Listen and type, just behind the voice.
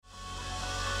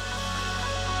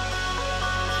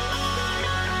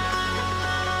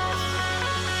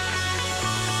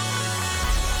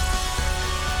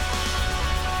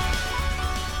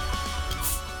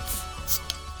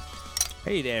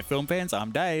Hey there, film fans.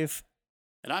 I'm Dave.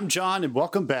 And I'm John, and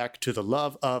welcome back to the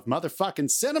Love of Motherfucking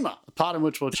Cinema, a pod in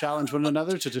which we'll challenge one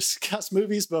another to discuss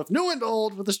movies both new and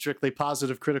old with a strictly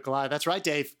positive critical eye. That's right,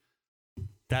 Dave.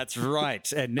 That's right.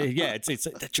 And yeah, it's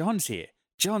John's here.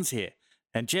 John's here.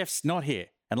 And Jeff's not here.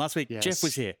 And last week, Yes. Jeff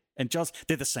was here. And John's,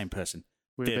 they're the same person.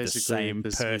 They're the same we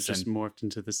person. just morphed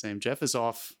into the same. Jeff is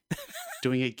off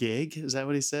doing a gig. Is that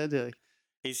what he said?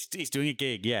 He's doing a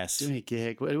gig, yes. Doing a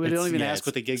gig. We don't even ask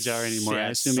what the gigs are anymore. Yeah, I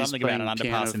assume he's something about playing an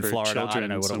piano underpass in for Florida. I don't children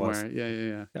know what somewhere. it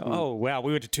was. Yeah. Oh, wow.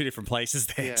 We went to two different places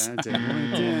there. Yeah,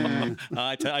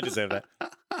 I did. I deserve that.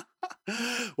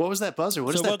 What was that buzzer?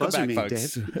 What does that welcome buzzer back, mean,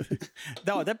 folks. Dave?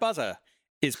 No, that buzzer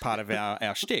is part of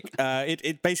our shtick.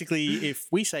 It basically, if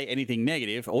we say anything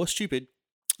negative or stupid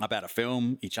about a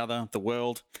film, each other, the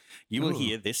world, you will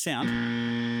hear this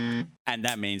sound, and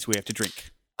that means we have to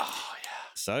drink. Oh, yeah.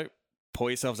 So pour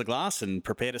yourselves a glass and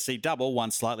prepare to see double, one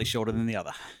slightly shorter than the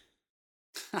other.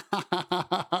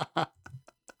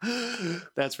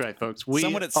 That's right, folks.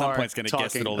 Someone at some point is going to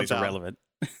guess that all these are relevant.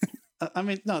 I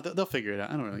mean, no, they'll figure it out.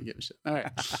 I don't really give a shit. All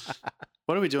right,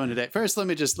 what are we doing today? First, let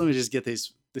me just get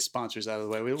these sponsors out of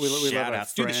the way. We love Shout our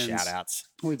outs. Do the friends. shout outs.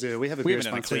 We do. We have a We beer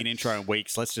haven't done a sponsor. clean intro in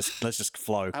weeks. Let's just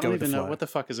flow. I Go don't with the even know flow. what the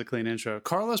fuck is a clean intro.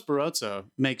 Carlos Barroso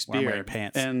makes Well, I'm beer, wearing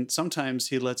pants. and sometimes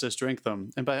he lets us drink them.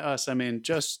 And by us, I mean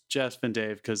just Jeff and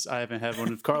Dave, because I haven't had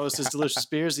one of Carlos's delicious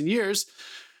beers in years.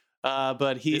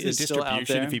 But he Is is it still out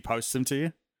distribution there. if he posts them to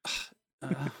you?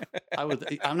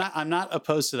 I'm not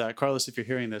opposed to that, Carlos. If you're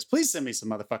hearing this, please send me some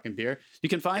motherfucking beer. You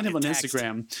can find him on Text.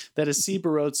 Instagram. That is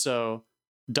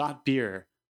cbarrozo.beer,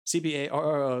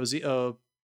 CBARROZO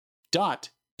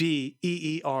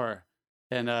 .BEER.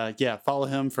 And follow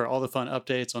him for all the fun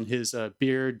updates on his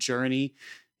beer journey.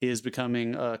 He is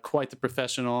becoming quite the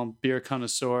professional beer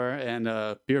connoisseur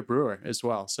and beer brewer as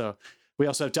well. So we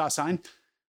also have Dasein,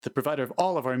 the provider of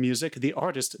all of our music, the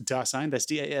artist Dasein. That's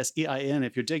DASEIN.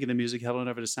 If you're digging the music, head on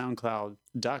over to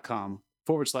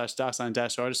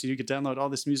soundcloud.com/Dasein-artist, so you can download all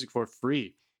this music for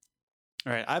free.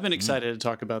 All right, I've been excited to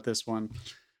talk about this one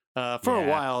for a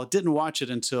while. Didn't watch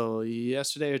it until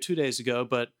yesterday or 2 days ago,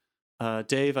 but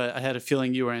Dave, I had a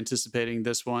feeling you were anticipating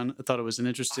this one. I thought it was an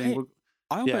interesting.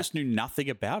 I almost knew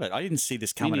nothing about it. I didn't see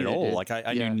this coming at neither, all. dude. Like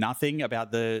I knew nothing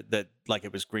about that like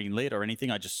it was greenlit or anything.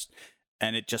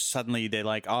 And it just suddenly they're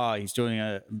like, oh,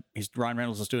 Ryan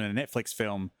Reynolds is doing a Netflix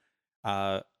film.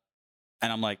 And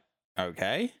I'm like,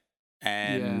 okay.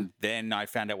 And then I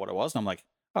found out what it was, and I'm like,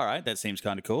 all right, that seems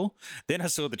kind of cool. Then I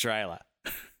saw the trailer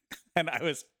and I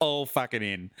was all fucking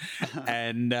in.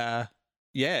 And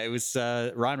it was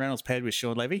Ryan Reynolds paired with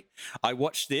Sean Levy. I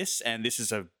watched this, and this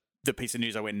is the piece of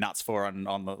news I went nuts for on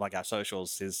our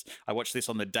socials. Is I watched this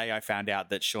on the day I found out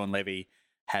that Sean Levy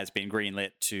has been greenlit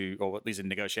to, or at least in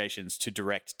negotiations, to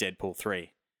direct Deadpool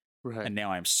 3. Right. And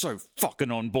now I am so fucking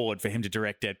on board for him to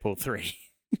direct Deadpool 3.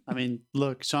 I mean,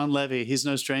 look, Sean Levy, he's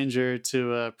no stranger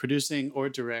to producing or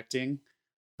directing.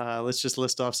 Let's just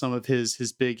list off some of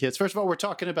his big hits. First of all, we're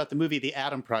talking about the movie The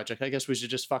Adam Project. I guess we should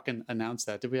just fucking announce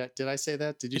that. Did I say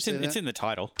that? Did you say that? It's in the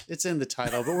title. It's in the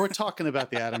title, but we're talking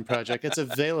about The Adam Project. It's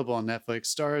available on Netflix.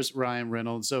 Stars Ryan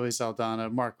Reynolds, Zoe Saldana,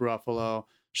 Mark Ruffalo,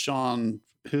 Sean,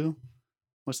 who?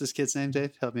 What's this kid's name,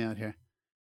 Dave? Help me out here.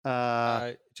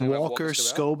 Walker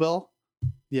Scobell.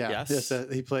 Yeah, Yes.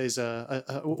 he plays.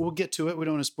 We'll get to it. We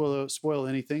don't want to spoil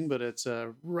anything, but it's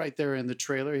right there in the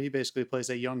trailer. He basically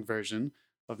plays a young version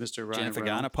of Mr. Ryan Jennifer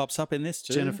Reynolds. Garner pops up in this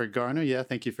too. Jennifer Garner, yeah.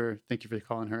 Thank you for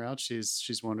calling her out.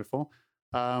 She's wonderful.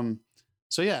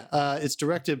 It's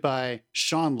directed by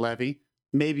Sean Levy.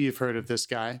 Maybe you've heard of this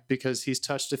guy because he's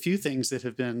touched a few things that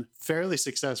have been fairly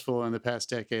successful in the past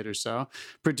decade or so.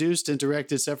 Produced and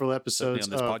directed several episodes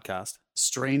on this of podcast.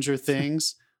 Stranger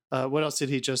Things. What else did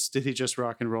he just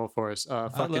rock and roll for us?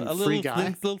 Fucking a Free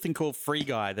Guy. little thing called Free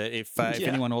Guy that if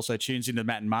anyone also tunes into the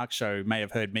Matt and Mark show may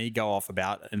have heard me go off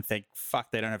about and think,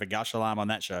 fuck, they don't have a gush alarm on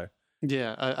that show.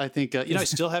 Yeah, I think I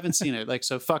still haven't seen it. Like,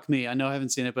 so fuck me. I know I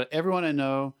haven't seen it, but everyone I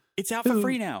know. It's out for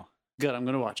free now. Good, I'm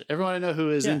going to watch it. Everyone I know who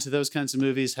is into those kinds of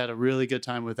movies had a really good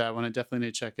time with that one. I definitely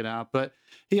need to check it out. But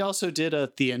he also did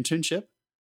The Internship,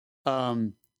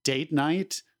 Date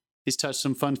Night. He's touched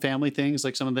some fun family things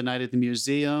like some of the Night at the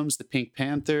Museums, The Pink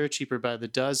Panther, Cheaper by the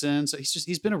Dozen. So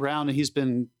he's been around and he's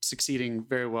been succeeding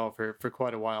very well for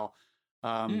quite a while.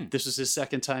 This was his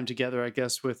second time together, I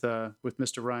guess, with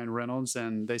Mr. Ryan Reynolds,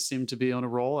 and they seem to be on a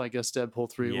roll. I guess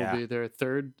Deadpool 3 will be their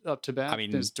third up to bat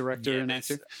as director and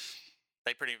actor.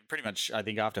 They pretty much, I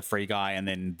think, after Free Guy and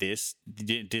then this,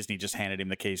 Disney just handed him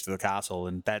the keys to the castle,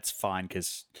 and that's fine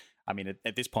because, I mean,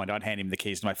 at this point, I'd hand him the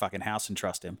keys to my fucking house and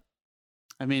trust him.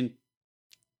 I mean,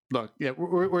 look, yeah,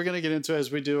 we're gonna get into it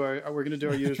as we do we're gonna do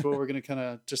our usual. We're gonna kind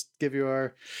of just give you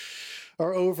our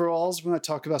overalls. We're gonna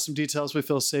talk about some details we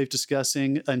feel safe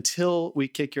discussing until we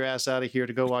kick your ass out of here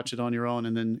to go watch it on your own,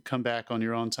 and then come back on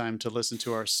your own time to listen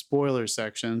to our spoiler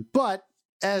section. But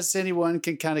as anyone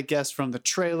can kind of guess from the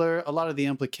trailer, a lot of the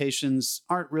implications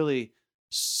aren't really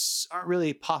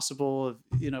possible.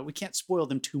 We can't spoil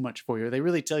them too much for you. They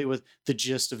really tell you what the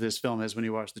gist of this film is when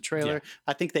you watch the trailer. Yeah.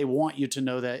 I think they want you to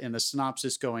know that in the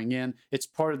synopsis going in. It's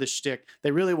part of the shtick.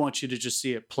 They really want you to just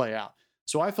see it play out.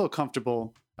 So I feel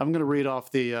comfortable. I'm going to read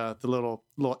off the little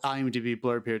IMDb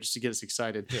blurb here just to get us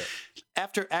excited. Yeah.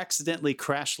 After accidentally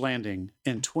crash landing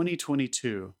in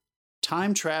 2022,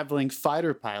 time-traveling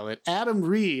fighter pilot Adam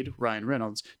Reed, Ryan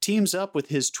Reynolds, teams up with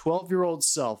his 12-year-old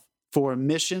self for a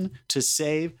mission to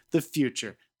save the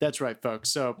future. That's right, folks.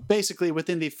 So basically,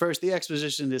 within the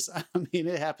exposition is,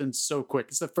 it happens so quick.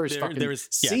 It's the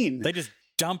first scene. They just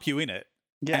dump you in it.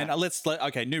 Yeah.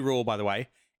 And new rule, by the way.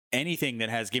 Anything that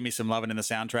has Give Me Some Lovin' in the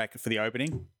soundtrack for the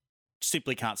opening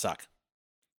simply can't suck.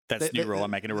 That's new rule.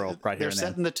 I'm making a rule right here and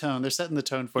there. They're setting the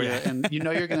tone for you, and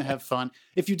you're going to have fun.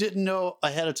 If you didn't know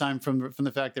ahead of time from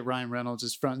the fact that Ryan Reynolds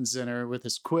is front and center with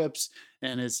his quips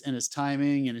and his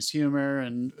timing and his humor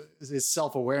and his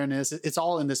self-awareness, it's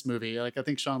all in this movie. Like, I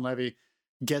think Sean Levy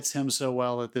gets him so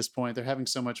well at this point. They're having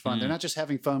so much fun. They're not just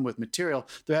having fun with material;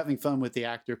 they're having fun with the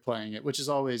actor playing it, which is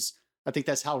always. I think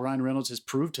that's how Ryan Reynolds has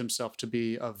proved himself to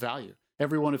be of value.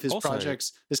 Every one of his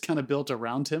projects is kind of built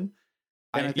around him.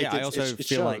 And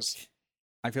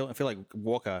I feel like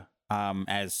Walker,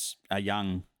 as a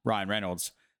young Ryan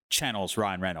Reynolds, channels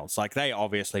Ryan Reynolds. Like, they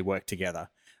obviously work together.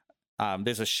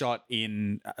 There's a shot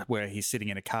in where he's sitting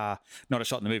in a car, not a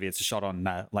shot in the movie, it's a shot on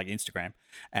like Instagram,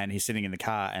 and he's sitting in the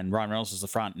car and Ryan Reynolds is the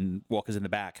front and Walker's in the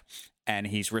back, and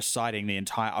he's reciting the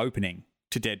entire opening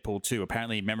to Deadpool 2.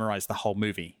 Apparently he memorized the whole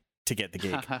movie to get the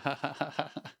gig.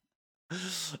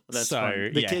 That's so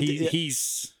fun.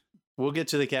 He's we'll get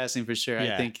to the casting for sure.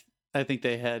 Yeah. I think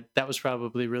that was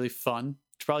probably really fun.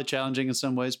 It's probably challenging in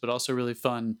some ways, but also really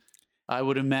fun. I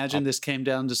would imagine this came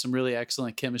down to some really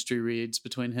excellent chemistry reads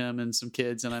between him and some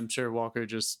kids, and I'm sure Walker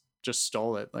just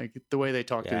stole it. Like, the way they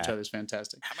talk to each other is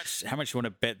fantastic. How much you want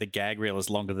to bet the gag reel is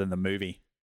longer than the movie?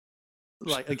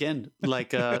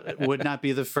 Would not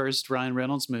be the first Ryan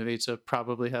Reynolds movie to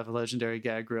probably have a legendary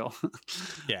gag reel.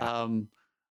 Yeah.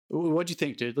 What do you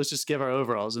think, dude? Let's just give our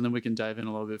overalls, and then we can dive in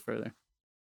a little bit further.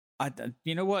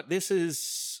 You know what? This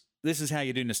is how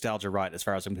you do nostalgia right, as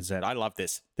far as I'm concerned. I love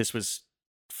this. This was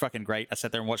fucking great. I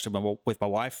sat there and watched it with my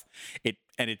wife.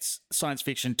 It's science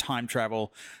fiction, time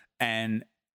travel, and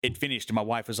it finished, and my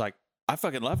wife was like, "I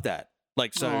fucking love that."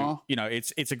 Like, so,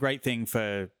 Aww. It's a great thing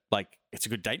for, like, it's a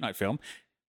good date night film.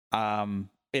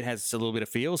 It has a little bit of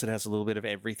feels. It has a little bit of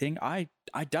everything. I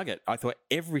dug it. I thought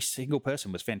every single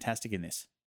person was fantastic in this.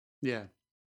 Yeah,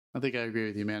 I think I agree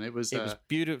with you, man. It was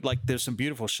beautiful. Like, there's some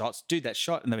beautiful shots. Dude, that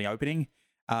shot in the opening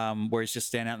where he's just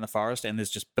standing out in the forest and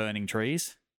there's just burning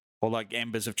trees or like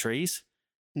embers of trees.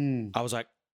 I was like,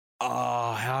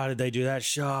 oh, how did they do that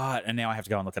shot? And now I have to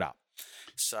go and look it up.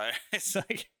 So it's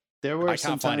like, I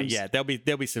can't find it yet. There'll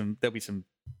be some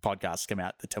podcasts come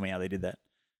out that tell me how they did that.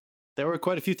 There were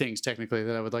quite a few things technically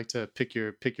that I would like to pick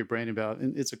your brain about,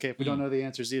 and it's okay if we don't know the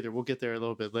answers either. We'll get there a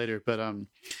little bit later, but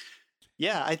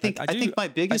yeah, I think my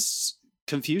biggest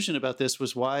confusion about this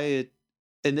was why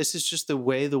and this is just the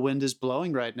way the wind is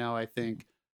blowing right now. I think,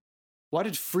 why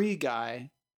did Free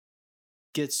Guy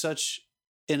get such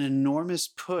an enormous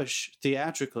push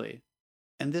theatrically,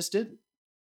 and this didn't?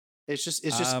 It's just.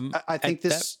 I think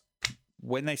this.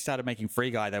 When they started making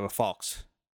Free Guy, they were Fox.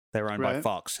 They were owned by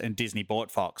Fox, and Disney bought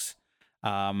Fox.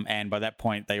 And by that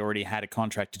point, they already had a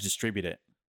contract to distribute it.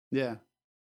 Yeah.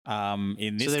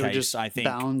 In this case, I think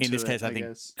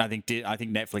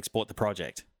Netflix bought the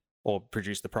project or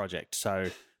produced the project. So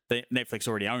Netflix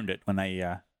already owned it when they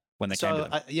came to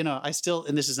them. I still,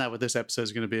 and this is not what this episode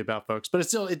is going to be about, folks, but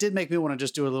it did make me want to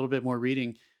just do a little bit more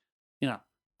reading.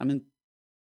 I'm in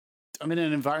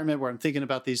an environment where I'm thinking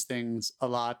about these things a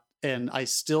lot, and I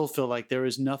still feel like there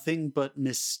is nothing but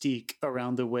mystique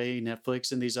around the way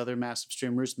Netflix and these other massive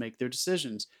streamers make their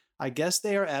decisions. I guess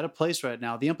they are at a place right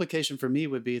now. The implication for me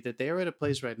would be that they are at a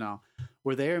place right now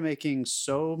where they are making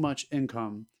so much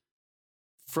income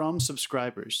from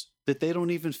subscribers that they don't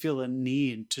even feel a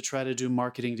need to try to do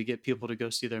marketing to get people to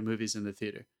go see their movies in the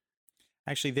theater.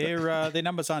 Actually, their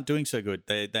numbers aren't doing so good.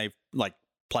 They've like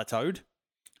plateaued.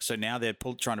 So now they're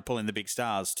trying to pull in the big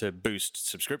stars to boost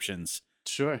subscriptions.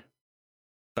 Sure.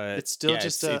 But it's still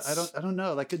I don't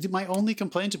know. Like, my only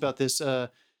complaint about this,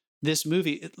 this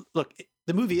movie,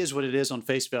 the movie is what it is on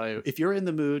face value. If you're in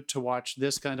the mood to watch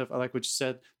this kind of, like what you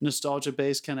said, nostalgia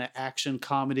based kind of action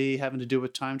comedy having to do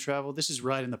with time travel, this is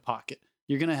right in the pocket.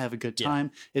 You're going to have a good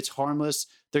time. Yeah. It's harmless.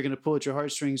 They're going to pull at your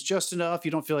heartstrings just enough.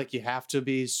 You don't feel like you have to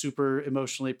be super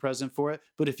emotionally present for it.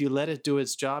 But if you let it do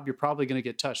its job, you're probably going to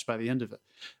get touched by the end of it.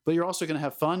 But you're also going to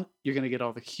have fun. You're going to get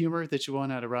all the humor that you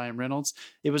want out of Ryan Reynolds.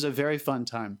 It was a very fun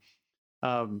time.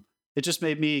 It just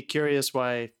made me curious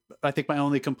why. I think my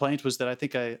only complaint was that I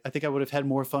think I would have had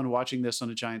more fun watching this on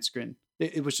a giant screen.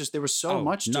 It was just, there was so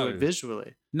much to it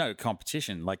visually. No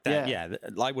competition like that. Yeah.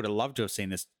 I would have loved to have seen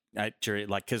this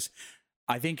because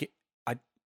I think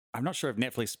I'm not sure if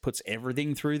Netflix puts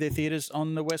everything through their theaters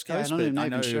on the West Coast. I'm not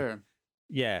even sure.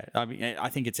 Yeah, I mean, I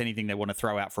think it's anything they want to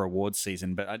throw out for awards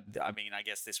season. But I mean, I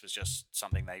guess this was just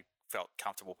something they felt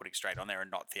comfortable putting straight on there and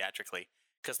not theatrically,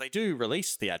 because they do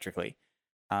release theatrically.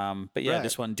 But yeah,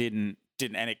 This one didn't,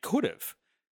 and it could have.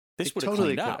 This would have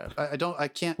totally cleaned up. I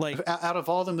can't. Like, out of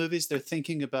all the movies they're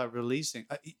thinking about releasing,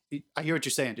 I hear what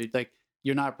you're saying, dude. Like,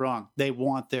 you're not wrong. They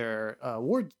want their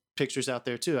award pictures out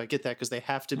there too. I get that, because they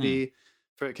have to be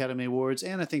for Academy Awards,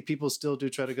 and I think people still do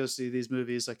try to go see these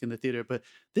movies like in the theater. But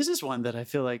this is one that I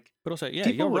feel like, but also, yeah,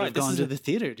 people you're would right. have gone to the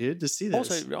theater, dude, to see this.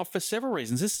 Also, for several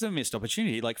reasons, this is a missed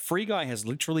opportunity. Like, Free Guy has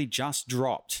literally just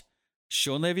dropped.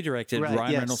 Sean Levy directed,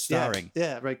 Ryan Reynolds starring.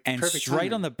 Yeah, right. And perfect straight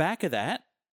timing. on the back of that,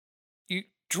 you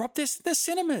drop this in the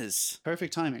cinemas.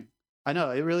 Perfect timing. I know,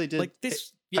 it really did. Like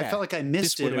this, I felt like I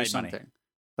missed it or something. Money.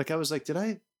 Like, I was like, did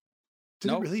it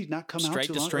really not come out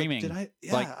too long? Streaming. Like,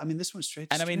 I mean, this went straight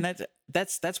to streaming. And I mean,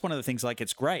 that's one of the things, like,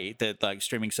 it's great that like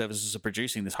streaming services are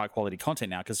producing this high quality content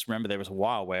now, because remember, there was a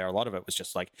while where a lot of it was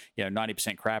just like,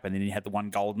 90% crap, and then you had the one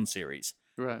golden series.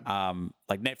 Right.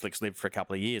 Like Netflix lived for a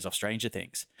couple of years off Stranger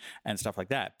Things and stuff like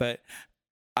that. But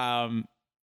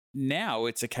now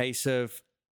it's a case of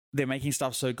they're making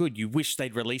stuff so good, you wish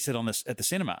they'd release it at the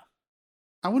cinema.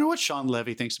 I wonder what Sean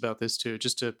Levy thinks about this too,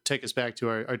 just to take us back to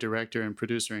our director and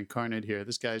producer incarnate here.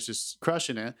 This guy's just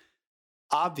crushing it.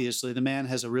 Obviously, the man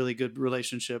has a really good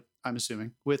relationship, I'm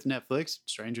assuming, with Netflix.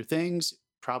 Stranger Things,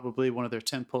 probably one of their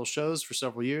tentpole shows for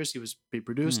several years. He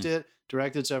produced it,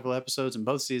 directed several episodes in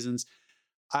both seasons.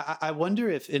 I wonder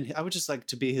if, and I would just like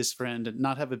to be his friend and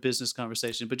not have a business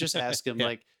conversation, but just ask him,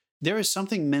 like, there is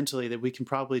something mentally that we can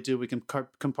probably do. We can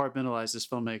compartmentalize as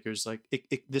filmmakers. Like,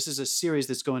 this is a series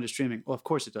that's going to streaming. Well, of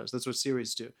course it does. That's what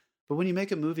series do. But when you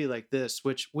make a movie like this,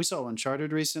 which we saw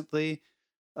Uncharted recently,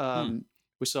 we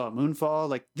saw Moonfall,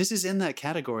 like, this is in that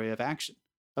category of action,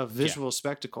 of visual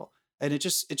spectacle. And it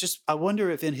just, I wonder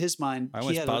if in his mind, I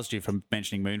almost buzzed you for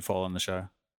mentioning Moonfall on the show.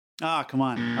 Ah, come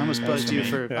on. I almost buzzed you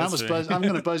for, I'm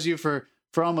going to buzz you for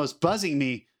almost buzzing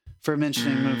me for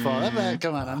mentioning Moonfall.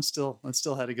 Come on, I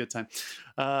still had a good time.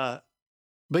 But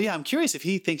yeah, I'm curious if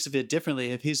he thinks of it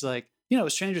differently. If he's like,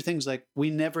 Stranger Things, like,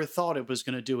 we never thought it was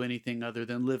going to do anything other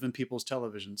than live in people's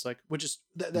televisions. Like, which is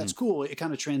that's cool. It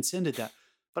kind of transcended that.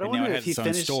 But I wonder if he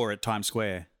finished store at Times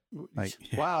Square. Like,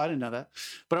 wow, I didn't know that.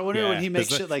 But I wonder when he makes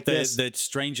shit like this, the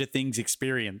Stranger Things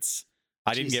experience.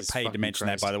 I didn't get paid to mention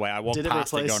that, by the way. I walked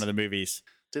past it going to the movies.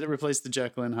 Did it replace the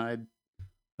Jekyll and Hyde?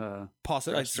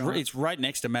 Possibly. It's right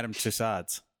next to Madame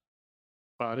Tussauds.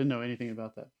 Wow, I didn't know anything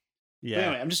about that. Yeah. But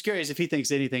anyway, I'm just curious if he thinks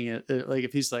anything, like,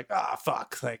 if he's like,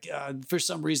 fuck, like, for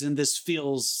some reason this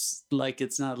feels like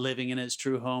it's not living in its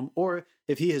true home, or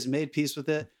if he has made peace with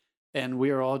it, and we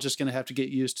are all just going to have to get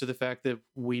used to the fact that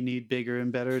we need bigger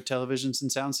and better televisions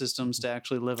and sound systems to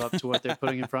actually live up to what they're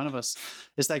putting in front of us.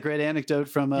 It's that great anecdote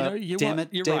from, damn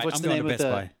it, Dave, right. what's the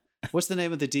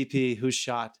name of the DP who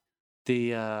shot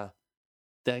that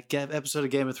episode of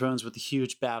Game of Thrones with the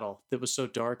huge battle that was so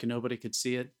dark and nobody could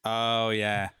see it? Oh,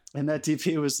 yeah. And that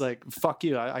DP was like, fuck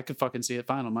you. I could fucking see it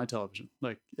fine on my television.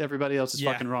 Like, everybody else is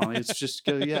fucking wrong. It's just,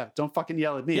 don't fucking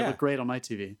yell at me. It looked great on my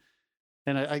TV.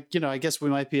 And I guess we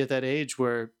might be at that age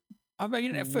where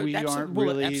we aren't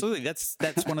really. Absolutely, that's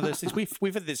one of those things.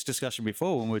 We've had this discussion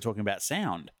before when we were talking about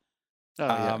sound.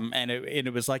 And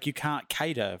it was like, you can't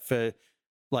cater for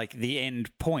like the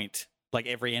end point, like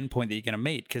every end point that you're going to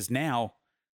meet, because now,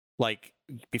 like,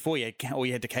 before all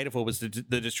you had to cater for was the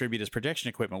distributor's projection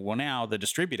equipment. Well, now the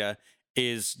distributor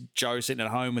is Joe sitting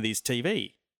at home with his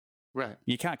TV. Right.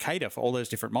 You can't cater for all those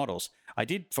different models.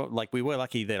 We were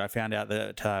lucky that I found out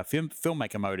that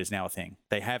filmmaker mode is now a thing.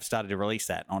 They have started to release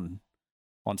that on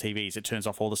TVs. It turns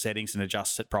off all the settings and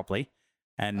adjusts it properly.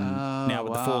 And now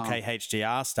with the 4K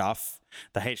HDR stuff,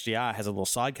 the HDR has a little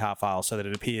sidecar file so that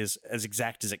it appears as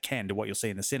exact as it can to what you'll see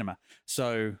in the cinema.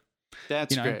 So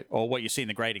that's great. Or what you see in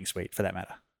the grading suite, for that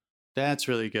matter. That's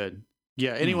really good.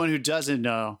 Yeah, anyone who doesn't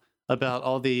know, about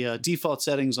all the default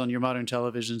settings on your modern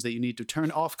televisions that you need to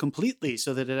turn off completely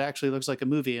so that it actually looks like a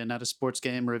movie and not a sports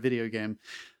game or a video game.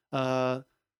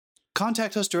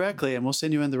 Contact us directly and we'll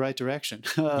send you in the right direction.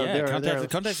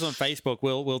 Contact us on Facebook.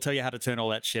 We'll tell you how to turn all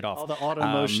that shit off. All the auto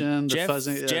motion, the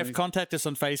fuzzing. Jeff, contact us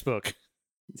on Facebook.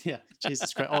 Yeah,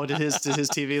 Jesus Christ. Oh, did his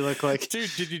TV look like?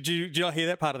 Dude, did you not hear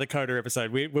that part of the Coda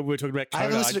episode? We were talking about Coda. I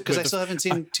listened because I still haven't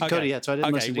seen Coda yet, so I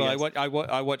didn't listen to it. Well,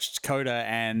 I watched Coda,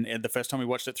 and the first time we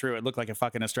watched it through, it looked like a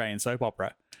fucking Australian soap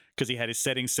opera because he had his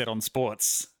settings set on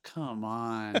sports. Come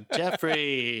on,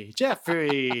 Jeffrey.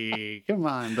 Come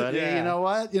on, buddy. Yeah. You know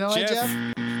what, Jeff?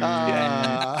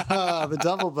 The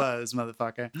double buzz,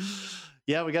 motherfucker.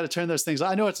 Yeah, we got to turn those things.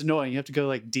 I know it's annoying. You have to go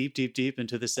like deep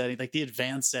into the setting, like the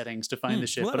advanced settings to find the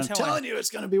shit. Well, but I'm telling you, it's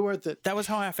going to be worth it. That was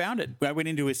how I found it. I went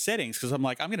into his settings because I'm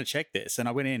like, I'm going to check this. And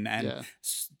I went in and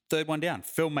third one down,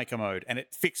 filmmaker mode, and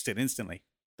it fixed it instantly.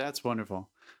 That's wonderful.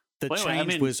 The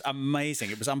change was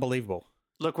amazing. It was unbelievable.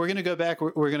 Look, we're going to go back.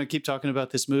 We're going to keep talking about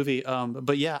this movie.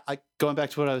 But yeah, going back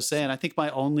to what I was saying, I think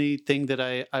my only thing that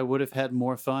I would have had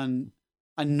more fun,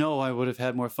 I know I would have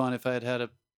had more fun if I had had a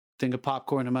thing of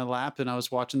popcorn in my lap and I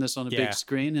was watching this on a big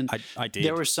screen. And I did.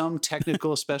 There were some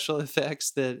technical special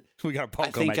effects that we got a popcorn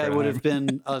I think maker I would have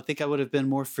been. I think I would have been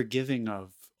more forgiving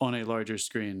of on a larger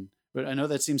screen. But I know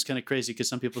that seems kind of crazy because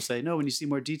some people say, no, when you see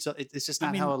more detail, it's just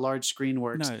not how a large screen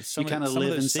works. No, you kind of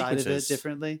live inside of it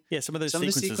differently. Yeah, some of those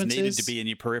sequences needed to be in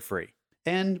your periphery.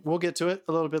 And we'll get to it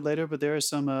a little bit later, but there is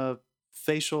some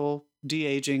facial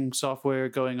de-aging software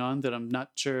going on that I'm not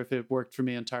sure if it worked for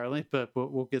me entirely, but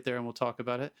we'll get there and we'll talk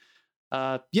about it.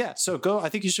 So go. I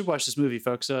think you should watch this movie,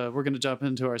 folks. We're going to jump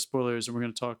into our spoilers and we're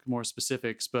going to talk more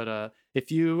specifics. But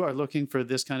if you are looking for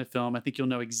this kind of film, I think you'll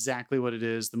know exactly what it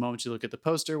is the moment you look at the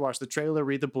poster, watch the trailer,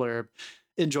 read the blurb,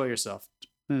 enjoy yourself,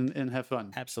 and have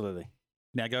fun. Absolutely.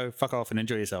 Now go fuck off and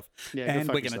enjoy yourself. Yeah, and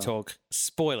we're going to talk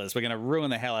spoilers. We're going to ruin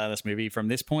the hell out of this movie from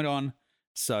this point on.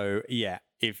 So yeah,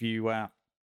 if you've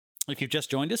just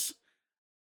joined us,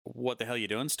 what the hell are you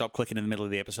doing? Stop clicking in the middle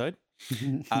of the episode.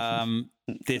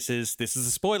 This is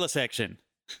a spoiler section.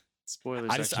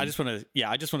 Spoilers. I just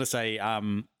want to say,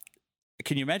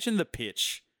 can you imagine the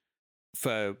pitch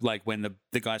for like when the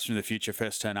guys from the future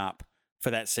first turn up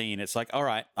for that scene? It's like, all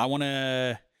right,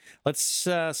 let's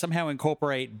somehow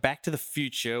incorporate Back to the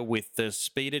Future with the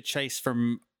speeder chase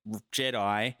from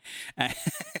Jedi and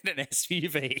an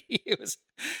SUV. It was.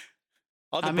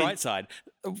 On the bright side,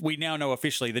 we now know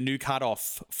officially the new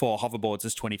cutoff for hoverboards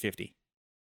is 2050.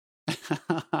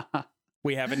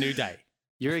 We have a new day.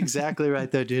 You're exactly right,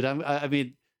 though, dude. I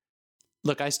mean,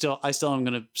 look, I still am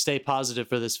going to stay positive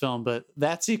for this film, but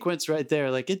that sequence right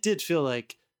there, like, it did feel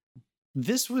like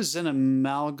this was an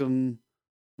amalgamation,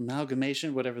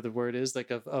 whatever the word is, like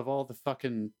of all the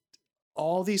fucking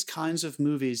all these kinds of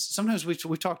movies. Sometimes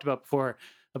we talked about before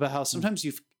about how sometimes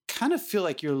you kind of feel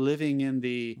like you're living in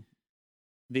the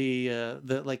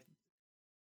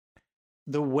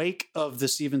wake of the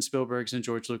Steven Spielbergs and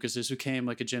George Lucases who came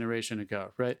like a generation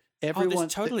ago, right? Everyone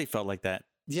totally felt like that.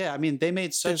 Yeah, I mean, they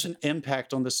made such an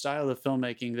impact on the style of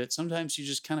filmmaking that sometimes you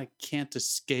just kind of can't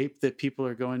escape that people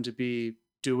are going to be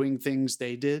doing things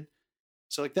they did.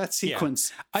 So like that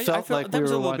sequence felt like we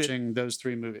were watching those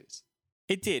three movies.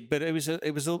 It did, but it was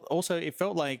also, it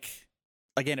felt like,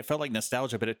 again, it felt like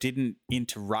nostalgia, but it didn't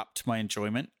interrupt my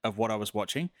enjoyment of what I was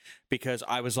watching because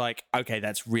I was like, okay,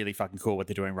 that's really fucking cool what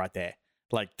they're doing right there.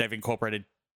 Like they've incorporated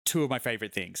two of my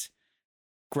favorite things.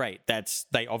 Great.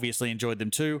 They obviously enjoyed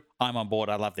them too. I'm on board.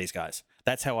 I love these guys.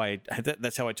 That's how I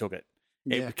took it.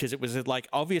 Because it was like,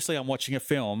 obviously I'm watching a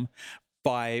film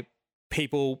by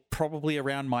people probably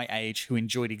around my age who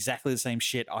enjoyed exactly the same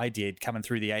shit I did coming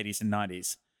through the 80s and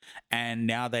 90s. And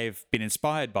now they've been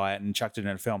inspired by it and chucked it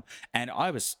in a film. And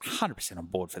I was 100% on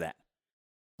board for that.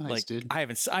 Nice, like, dude. I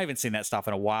haven't seen that stuff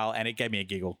in a while, and it gave me a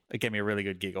giggle. It gave me a really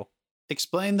good giggle.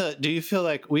 Explain do you feel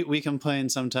like we complain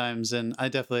sometimes, and I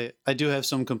do have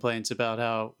some complaints about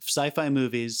how sci-fi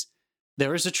movies,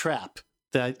 there is a trap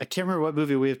that I can't remember what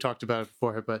movie we have talked about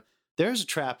before, but there's a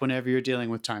trap whenever you're dealing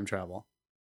with time travel.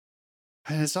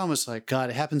 And it's almost like, God,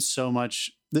 it happens so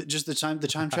much. Just the time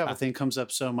travel thing comes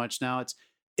up so much now.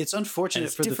 It's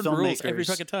unfortunate for the filmmakers. Rules every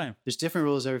fucking time. There's different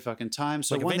rules every fucking time.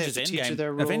 So like when Avengers they have to teach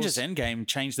their rules. Avengers Endgame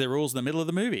changed their rules in the middle of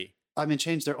the movie. I mean,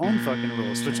 change their own fucking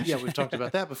rules, which, we've talked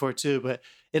about that before too. But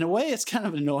in a way, it's kind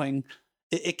of annoying.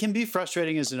 It can be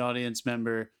frustrating as an audience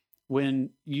member when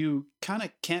you kind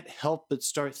of can't help but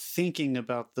start thinking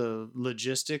about the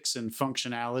logistics and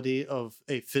functionality of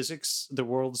the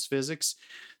world's physics.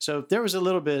 So there was a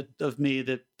little bit of me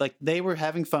that, like, they were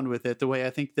having fun with it the way I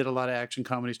think that a lot of action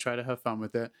comedies try to have fun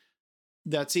with it.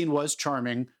 that scene was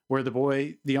charming, where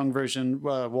the young version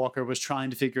Walker, was trying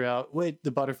to figure out, wait,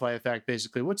 the butterfly effect,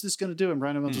 basically, what's this going to do? And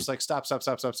Ryan Reynolds was like, stop.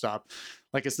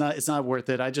 Like, it's not worth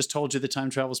it. I just told you the time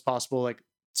travel is possible. Like,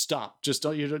 stop. Just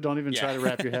don't even try to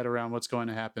wrap your head around what's going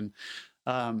to happen.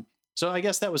 So I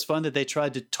guess that was fun that they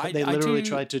tried to. They literally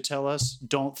tried to tell us,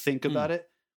 don't think about it.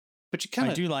 But you kind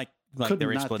of. I do like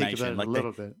their explanation. Like, a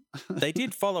little bit. They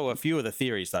did follow a few of the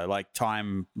theories though, like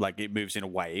time, like it moves in a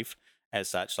wave as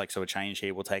such. Like, so a change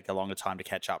here will take a longer time to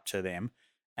catch up to them.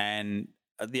 And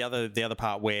the other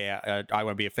part where I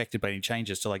won't be affected by any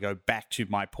changes till I go back to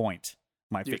my point.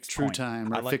 My Your fixed true point.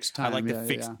 time or fixed time. I like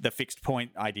the fixed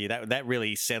point idea. That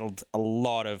really settled a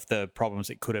lot of the problems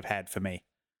it could have had for me.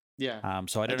 Yeah.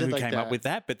 So I don't know who came up with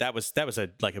that, but that was a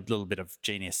little bit of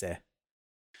genius there.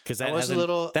 Because that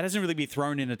hasn't really been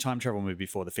thrown in a time travel movie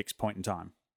before, the fixed point in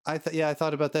time. I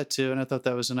thought about that too, and I thought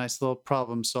that was a nice little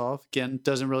problem solve. Again,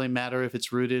 doesn't really matter if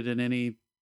it's rooted in any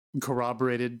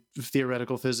corroborated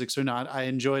theoretical physics or not. I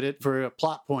enjoyed it for a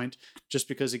plot point just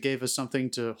because it gave us something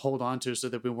to hold on to so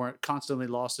that we weren't constantly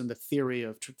lost in the theory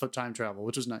of time travel,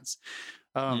 which was nice.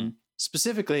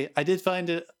 Specifically, I did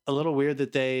find it a little weird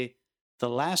that the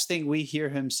last thing we hear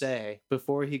him say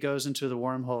before he goes into the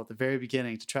wormhole at the very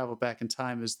beginning to travel back in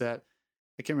time is that,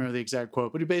 I can't remember the exact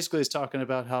quote, but he basically is talking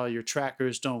about how your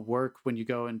trackers don't work when you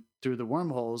go in through the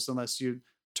wormholes unless you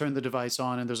turn the device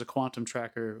on and there's a quantum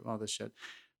tracker, all this shit.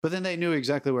 But then they knew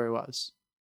exactly where he was.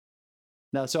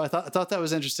 Now, so I thought that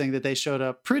was interesting that they showed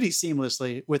up pretty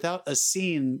seamlessly without a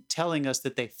scene telling us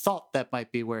that they thought that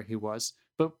might be where he was.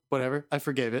 But whatever, I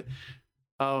forgave it.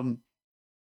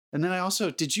 And then I also,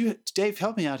 Dave,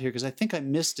 help me out here because I think I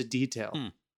missed a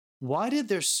detail. Why did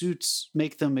their suits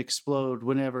make them explode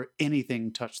whenever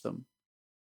anything touched them?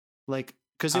 Like,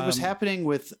 because it was happening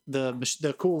with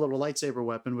the cool little lightsaber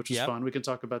weapon, which was fun. We can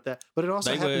talk about that. But it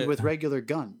also happened with regular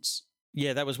guns.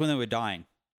 Yeah, that was when they were dying.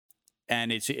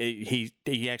 And it's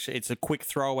a quick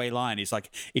throwaway line. He's like,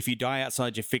 if you die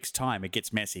outside your fixed time, it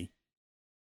gets messy.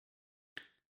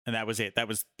 And that was it. That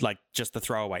was like just the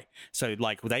throwaway. So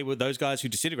like those guys who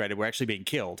disintegrated were actually being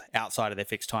killed outside of their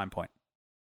fixed time point.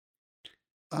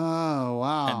 Oh,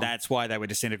 wow. And that's why they were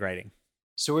disintegrating.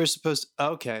 So we're supposed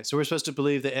to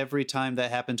believe that every time that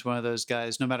happened to one of those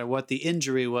guys, no matter what the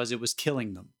injury was, it was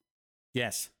killing them.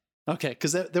 Yes. Okay,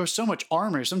 because there was so much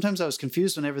armor. Sometimes I was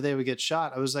confused whenever they would get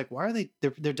shot. I was like, why are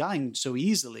they're dying so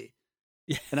easily?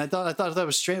 Yeah. And I thought that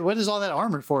was strange. What is all that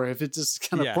armor for if it's just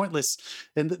kind of pointless?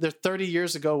 And they're 30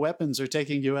 years ago weapons are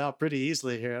taking you out pretty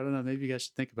easily here. I don't know. Maybe you guys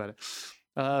should think about it.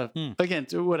 Again,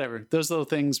 whatever. Those little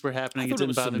things were happening. It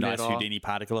didn't bother me at all. Houdini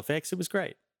particle effects. It was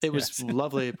great. It was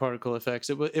lovely particle effects.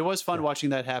 It was fun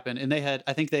watching that happen. And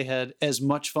I think they had as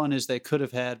much fun as they could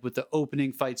have had with the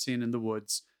opening fight scene in the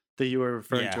woods that you were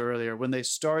referring to earlier. When they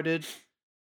started,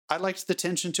 I liked the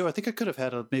tension too. I think I could have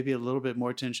had maybe a little bit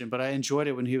more tension, but I enjoyed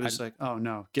it when he was like, "Oh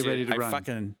no, get ready to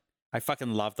run." I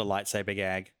fucking love the lightsaber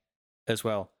gag as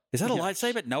well. Is that a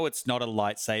lightsaber? No, it's not a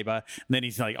lightsaber. And then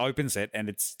he's like opens it and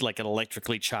it's like an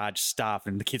electrically charged staff,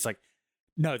 and the kid's like,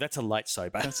 "No, that's a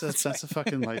lightsaber. That's a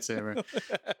fucking lightsaber."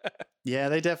 Yeah,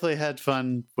 they definitely had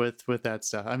fun with that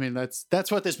stuff. I mean,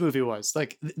 that's what this movie was.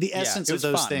 Like the essence of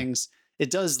those things. It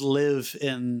does live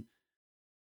in.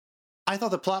 I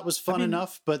thought the plot was fun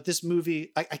enough, but this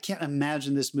movie, I can't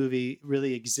imagine this movie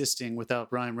really existing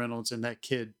without Ryan Reynolds and that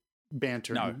kid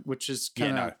bantering, which is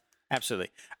kind of absolutely.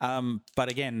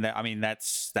 But again,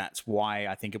 that's why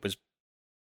I think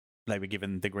they were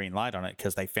given the green light on it,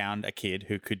 because they found a kid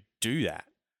who could do that,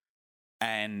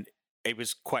 and it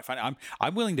was quite funny.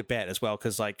 I'm willing to bet as well,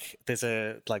 because like there's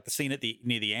the scene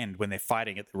near the end when they're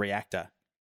fighting at the reactor.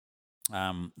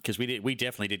 Because we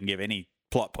definitely didn't give any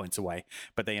plot points away,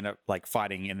 but they end up like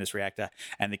fighting in this reactor,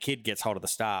 and the kid gets hold of the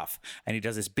staff, and he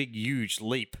does this big, huge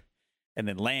leap, and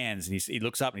then lands, and he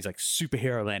looks up, and he's like,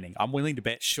 superhero landing. I'm willing to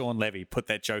bet Sean Levy put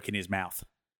that joke in his mouth,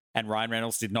 and Ryan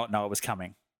Reynolds did not know it was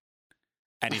coming,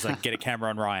 and he's like, get a camera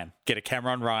on Ryan,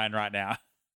 right now.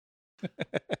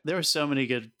 There were so many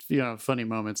good, funny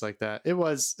moments like that.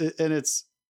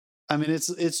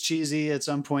 It's cheesy at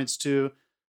some points too.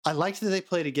 I liked that they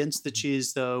played against the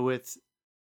cheese, though,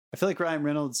 I feel like Ryan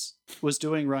Reynolds was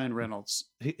doing Ryan Reynolds.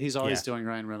 He's always doing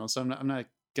Ryan Reynolds, so I'm not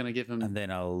going to give him... And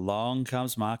then along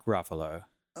comes Mark Ruffalo.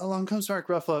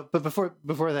 But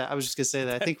before that, I was just going to say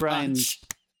that I think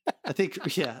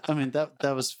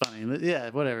that was funny. Yeah,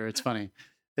 whatever, it's funny.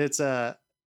 It's... I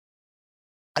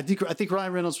think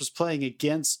Ryan Reynolds was playing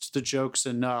against the jokes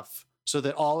enough so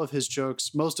that all of his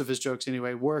jokes, most of his jokes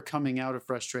anyway, were coming out of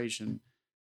frustration.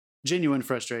 Genuine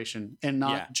frustration, and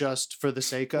not just for the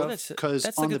sake of, because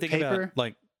on the paper,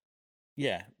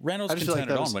 Reynolds can turn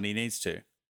it on when he needs to.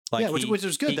 Like yeah, which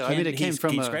was good though. I mean, it came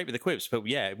from he's great with the quips, but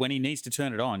yeah, when he needs to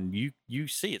turn it on, you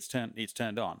see it's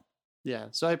turned on. Yeah,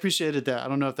 so I appreciated that. I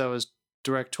don't know if that was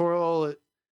directorial.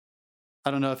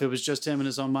 I don't know if it was just him in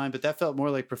his own mind, but that felt more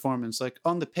like performance. Like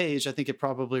on the page, I think it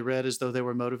probably read as though they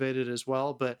were motivated as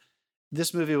well. But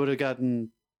this movie would have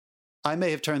gotten. I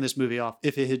may have turned this movie off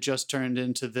if it had just turned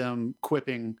into them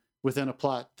quipping within a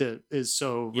plot that is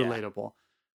so relatable.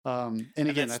 And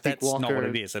again, I think that's Walker. not what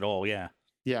it is at all. Yeah.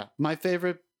 Yeah, my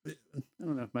favorite. I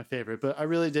don't know if my favorite, but I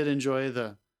really did enjoy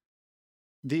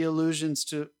the allusions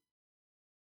to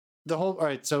the whole. All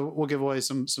right, so we'll give away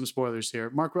some spoilers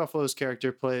here. Mark Ruffalo's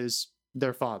character plays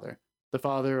their father, the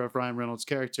father of Ryan Reynolds'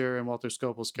 character and Walter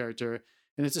Scobell's character,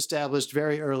 and it's established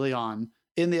very early on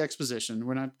in the exposition.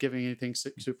 We're not giving anything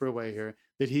super away here,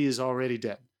 that he is already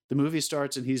dead. The movie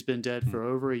starts and he's been dead for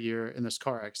over a year in this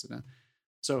car accident.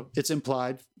 So it's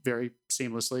implied very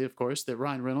seamlessly, of course, that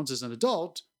Ryan Reynolds as an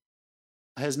adult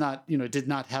has not, did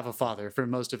not have a father for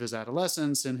most of his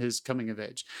adolescence and his coming of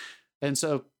age. And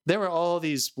so there were all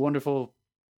these wonderful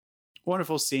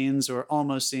scenes or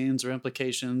almost scenes or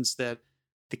implications that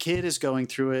the kid is going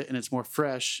through it and it's more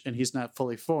fresh and he's not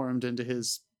fully formed into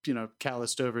his,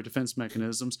 calloused over defense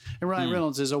mechanisms. And Ryan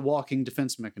Reynolds is a walking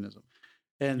defense mechanism.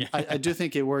 And I do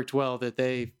think it worked well that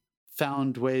they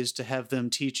found ways to have them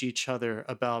teach each other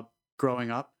about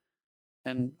growing up.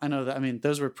 And I know that, I mean,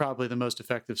 those were probably the most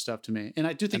effective stuff to me. And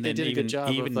I do think they did a good job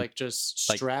of like just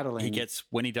straddling. He gets,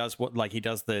 when he does he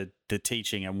does the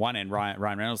teaching, and one end Ryan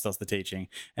Reynolds does the teaching,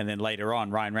 and then later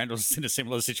on Ryan Reynolds is in a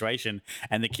similar situation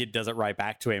and the kid does it right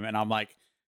back to him. And I'm like,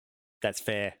 that's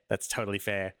fair. That's totally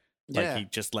fair. Like he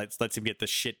just lets him get the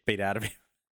shit beat out of him.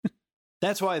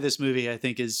 That's why this movie, I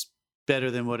think, is better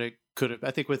than what it could have.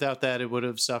 I think without that, it would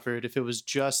have suffered. If it was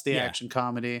just the action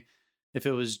comedy, if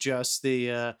it was just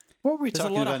the what were we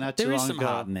talking about not too long ago? There is some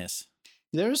heart in this.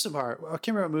 There is some heart. I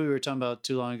can't remember what movie we were talking about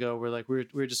too long ago. Where like we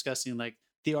were discussing like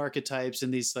the archetypes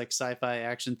and these like sci-fi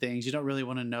action things. You don't really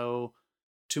want to know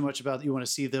too much about. You want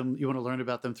to see them. You want to learn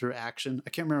about them through action.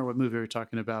 I can't remember what movie we were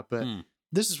talking about, but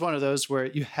this is one of those where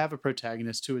you have a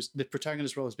protagonist who is the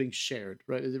protagonist role is being shared.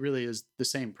 Right, it really is the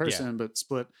same person but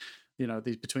split.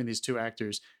 Between these two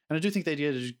actors, and I do think they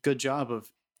did a good job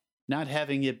of not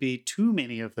having it be too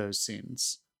many of those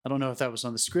scenes. I don't know if that was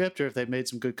on the script or if they made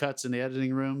some good cuts in the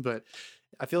editing room, but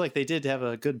I feel like they did have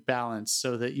a good balance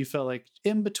so that you felt like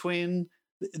in between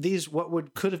these,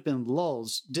 could have been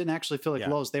lulls, didn't actually feel like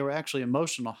lulls. They were actually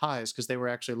emotional highs because they were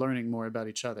actually learning more about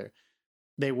each other.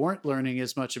 They weren't learning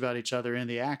as much about each other in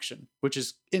the action, which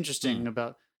is interesting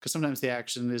because sometimes the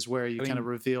action is where you kind of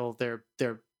reveal their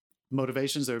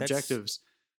motivations, their objectives.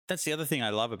 That's the other thing I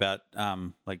love about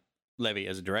like Levy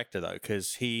as a director, though,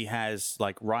 because he has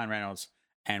like Ryan Reynolds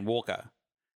and Walker,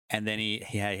 and then he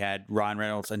had Ryan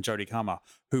Reynolds and Jodie Comer,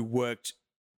 who worked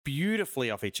beautifully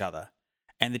off each other,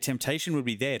 and the temptation would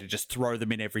be there to just throw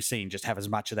them in every scene, just have as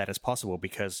much of that as possible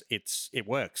because it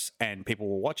works and people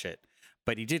will watch it.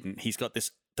 But he didn't. He's got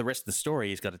the rest of the story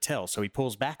he's got to tell, so he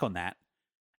pulls back on that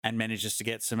and manages to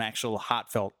get some actual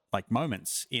heartfelt like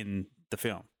moments in the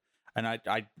film. And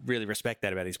I really respect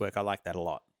that about his work. I like that a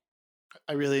lot.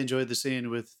 I really enjoyed the scene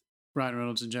with Ryan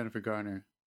Reynolds and Jennifer Garner.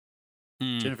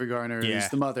 Jennifer Garner is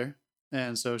the mother,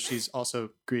 and so she's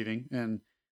also grieving, and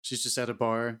she's just at a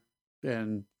bar,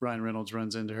 and Ryan Reynolds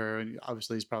runs into her, and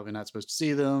obviously he's probably not supposed to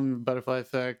see them. Butterfly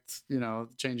effect,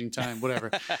 changing time, whatever.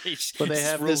 But they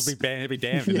have rules this. Be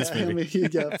damned in this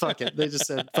movie. Fuck it. They just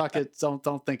said, "Fuck it.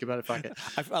 Don't think about it. Fuck it."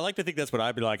 I like to think that's what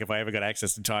I'd be like if I ever got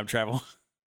access to time travel.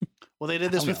 Well, they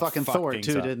did this with fucking Thor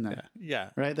too, didn't they? Yeah.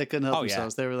 Right? They couldn't help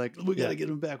themselves. They were like, we got to get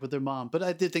him back with their mom. But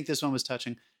I did think this one was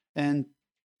touching. And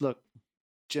look,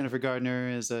 Jennifer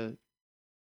Gardner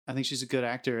I think she's a good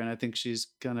actor, and I think she's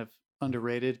kind of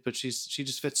underrated, but she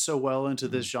just fits so well into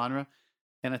this genre.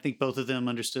 And I think both of them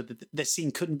understood that the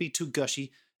scene couldn't be too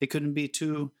gushy. It couldn't be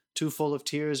too full of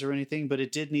tears or anything, but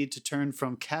it did need to turn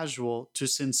from casual to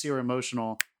sincere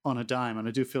emotional on a dime. And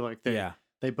I do feel like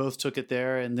they both took it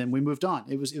there, and then we moved on.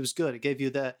 It was good. It gave you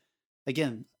that.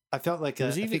 Again, I felt like I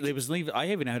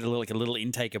even had a little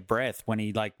intake of breath when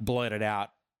he like blurted out,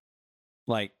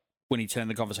 like when he turned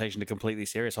the conversation to completely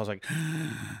serious. I was like,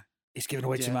 he's giving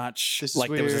away too much. This is like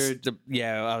weird.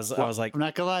 I was like, I'm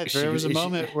not gonna lie. There was a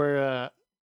moment where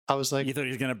I was like, you thought he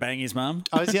was gonna bang his mom?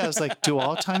 I was like, do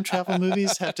all time travel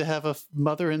movies have to have a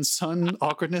mother and son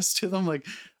awkwardness to them? Like,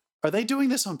 are they doing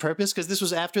this on purpose? Because this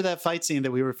was after that fight scene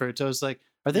that we referred to. I was like,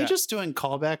 are they just doing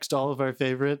callbacks to all of our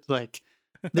favorite? Like,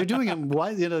 they're doing it.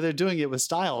 Why? They're doing it with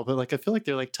style, but like, I feel like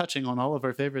they're like touching on all of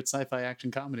our favorite sci-fi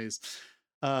action comedies.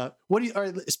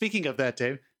 Speaking of that,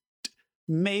 Dave,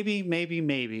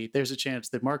 maybe there's a chance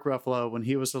that Mark Ruffalo, when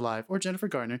he was alive, or Jennifer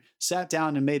Garner, sat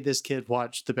down and made this kid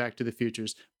watch the Back to the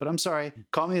Futures. But I'm sorry,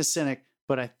 call me a cynic,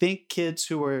 but I think kids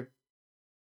who are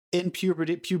in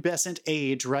pubescent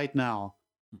age right now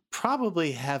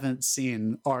probably haven't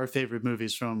seen our favorite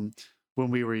movies from when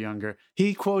we were younger.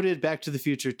 He quoted Back to the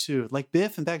Future 2, like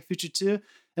Biff and Back to the Future 2.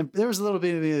 And there was a little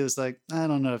bit of me that was like, I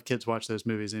don't know if kids watch those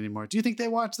movies anymore. Do you think they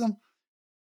watch them?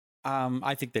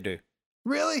 I think they do.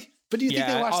 Really? But do you think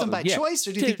they watch them by choice,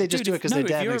 or do you think they just do it because their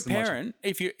dad makes them watch them?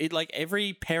 If you're a parent, like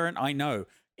every parent I know,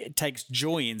 it takes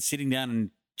joy in sitting down and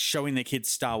showing their kids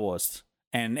Star Wars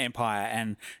and Empire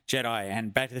and Jedi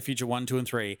and Back to the Future 1, 2, and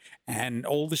 3 and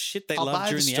all the shit they loved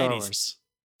during the 80s.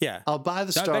 Yeah, I'll buy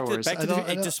the Star Wars.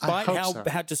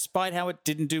 Despite how it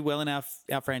didn't do well in our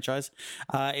franchise,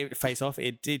 Face Off,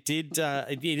 it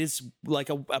is like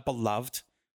a beloved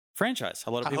franchise.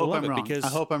 A lot of people love it because I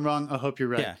hope I'm wrong. I hope you're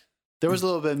right. Yeah. There was a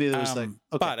little bit of me that was like,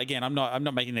 okay. But again, I'm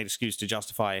not making that excuse to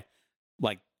justify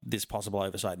like this possible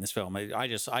oversight in this film. I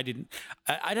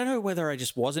don't know whether I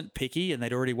just wasn't picky and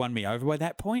they'd already won me over by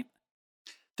that point.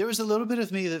 There was a little bit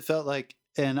of me that felt like,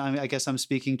 and I guess I'm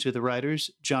speaking to the writers,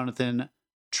 Jonathan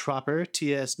Tropper,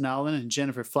 T.S. Nolan, and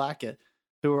Jennifer Flackett,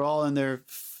 who were all in their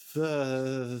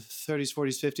 30s,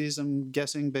 40s, 50s, I'm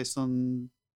guessing, based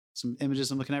on some images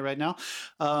I'm looking at right now.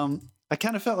 I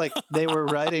kind of felt like they were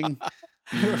writing...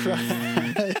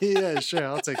 Yeah, sure,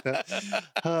 I'll take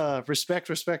that.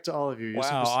 Respect to all of you. You're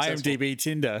wow, IMDb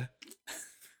Tinder.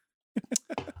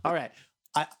 All right.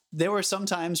 There were some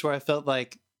times where I felt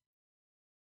like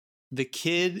the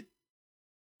kid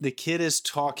is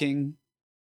talking.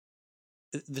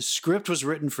 The script was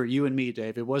written for you and me,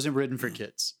 Dave. It wasn't written for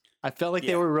kids. I felt like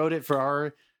they wrote it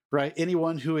for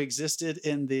anyone who existed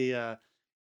in the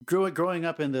growing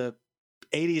up in the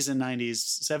 80s and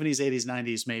 90s, 70s, 80s,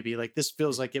 90s, maybe. Like, this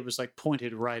feels like it was like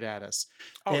pointed right at us.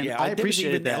 Oh, and yeah. I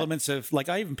appreciated the elements of, like,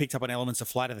 I even picked up on elements of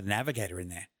Flight of the Navigator in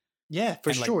there. Yeah,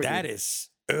 for sure. That is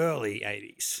early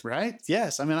 80s. Right?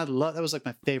 Yes. I mean, that was like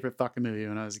my favorite fucking movie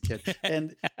when I was a kid.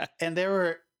 And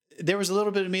there was a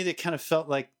little bit of me that kind of felt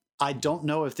like, I don't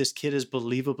know if this kid is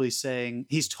believably saying,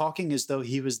 he's talking as though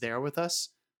he was there with us.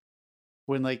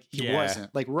 When like he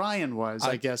wasn't, like Ryan was,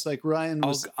 I guess. Like Ryan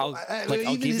was. I'll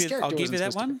give you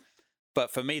that one,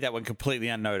 but for me, that one completely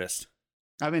unnoticed.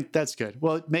 I mean, that's good.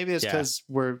 Well, maybe it's because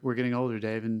we're getting older,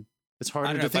 Dave, and it's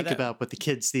harder to think about what the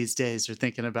kids these days are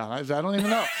thinking about. I don't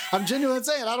even know. I'm genuinely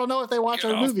saying I don't know if they watch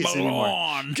our movies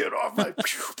anymore. Get off my.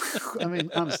 I mean,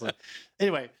 honestly.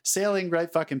 Anyway, sailing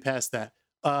right fucking past that.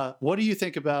 What do you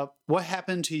think about what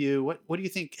happened to you? What do you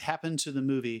think happened to the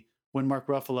movie when Mark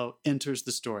Ruffalo enters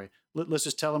the story? Let's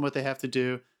just tell them what they have to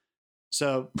do.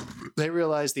 So they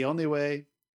realize the only way.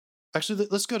 Actually,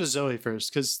 let's go to Zoe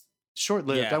first, because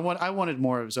short-lived. Yeah. I wanted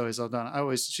more of Zoe Saldana.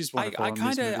 She's wonderful. I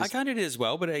kind of did as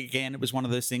well, but again, it was one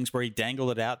of those things where he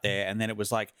dangled it out there, and then it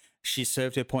was like, she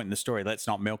served her point in the story. Let's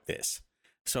not milk this.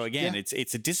 So again, it's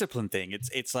a discipline thing.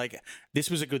 It's like,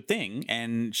 this was a good thing,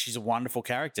 and she's a wonderful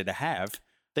character to have.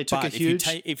 They took a huge.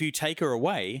 If you take her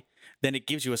away, then it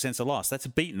gives you a sense of loss. That's a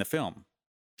beat in the film.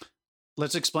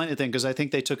 Let's explain it then, because I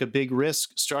think they took a big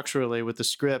risk structurally with the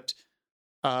script.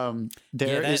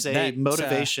 There is a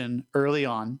motivation early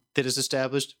on that is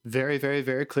established very, very,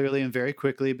 very clearly and very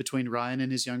quickly between Ryan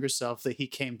and his younger self, that he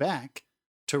came back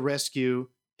to rescue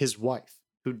his wife,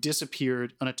 who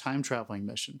disappeared on a time traveling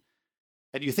mission.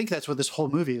 And you think that's what this whole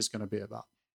movie is going to be about.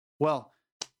 Well,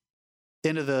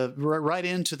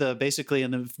 basically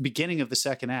in the beginning of the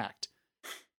second act,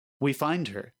 we find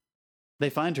her. They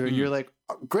find her, and you're like,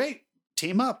 oh, great,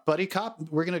 team up, buddy cop.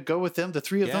 We're going to go with them, the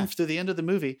three of them, through the end of the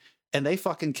movie. And they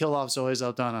fucking kill off Zoe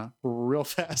Saldana real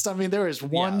fast. I mean, there is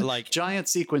one giant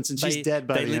sequence, and she's dead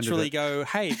by the end of it. They literally go,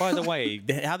 hey, by the way,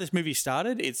 how this movie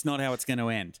started, it's not how it's going to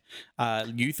end.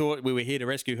 You thought we were here to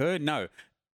rescue her? No.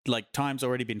 Like, time's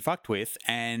already been fucked with,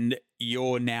 and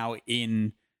you're now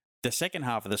in the second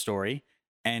half of the story,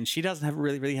 and she doesn't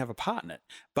really have a part in it.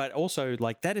 But also,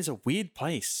 like, that is a weird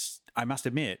place, I must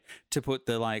admit, to put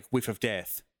the, like, whiff of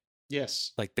death.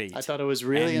 Yes. Like, beat. I thought it was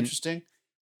really interesting.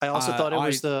 I also thought it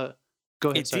was the... Go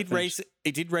ahead.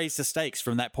 It did raise the stakes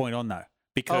from that point on, though,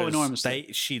 because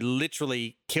she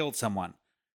literally killed someone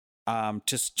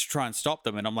just to try and stop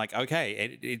them. And I'm like,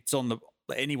 okay, it's on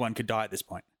anyone could die at this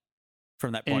point.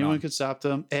 From that point anyone could stop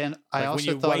them. And I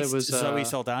also thought it was Zoe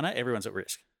Saldana, everyone's at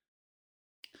risk.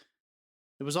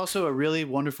 It was also a really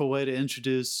wonderful way to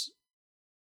introduce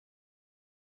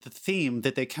the theme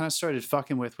that they kind of started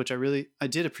fucking with, which I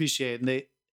did appreciate. And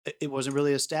it wasn't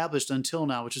really established until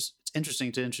now, which is, it's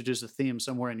interesting to introduce a theme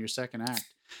somewhere in your second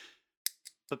act.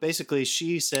 But basically,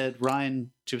 she said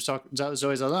she was talking, Zoe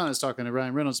Saldana was talking to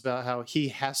Ryan Reynolds about how he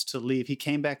has to leave. He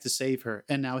came back to save her,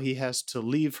 and now he has to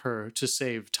leave her to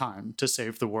save time, to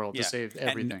save the world, to save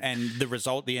everything. And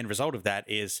the end result of that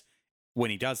is when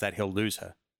he does that, he'll lose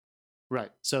her.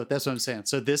 Right. So that's what I'm saying.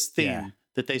 So this theme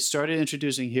that they started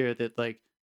introducing here, that like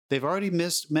they've already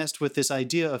messed with this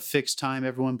idea of fixed time.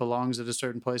 Everyone belongs at a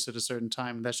certain place at a certain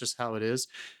time, and that's just how it is.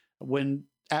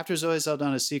 After Zoe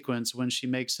Saldana's sequence, when she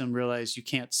makes him realize you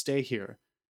can't stay here,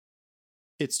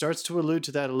 it starts to allude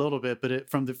to that a little bit. But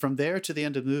from there to the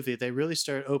end of the movie, they really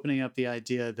start opening up the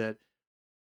idea that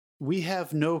we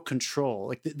have no control.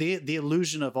 Like the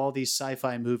illusion of all these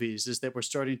sci-fi movies is that we're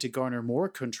starting to garner more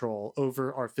control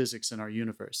over our physics and our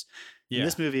universe. Yeah. And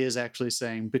this movie is actually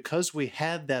saying, because we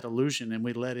had that illusion and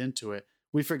we led into it,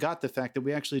 we forgot the fact that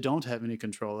we actually don't have any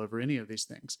control over any of these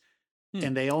things.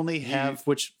 And they only have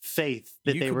faith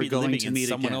that they were going to meet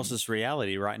someone again. else's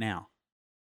reality right now.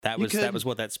 That was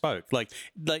what that spoke. Like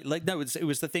no, it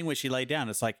was the thing where she laid down.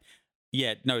 It's like,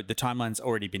 yeah, no, the timeline's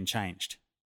already been changed.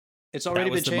 It's already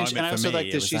been changed. And I also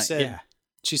like this.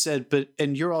 She said, but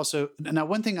you're also, now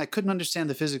one thing I couldn't understand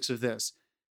the physics of this.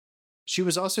 She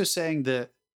was also saying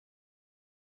that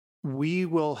we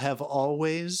will have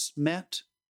always met.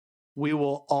 We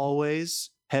will always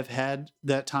have had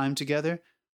that time together.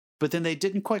 But then they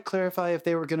didn't quite clarify if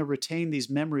they were going to retain these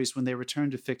memories when they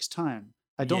return to fixed time.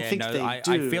 I don't think they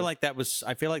do. I feel like that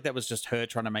was just her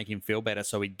trying to make him feel better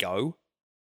so he'd go.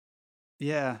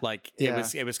 Yeah. Like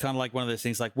it was kind of like one of those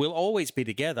things like, we'll always be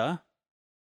together.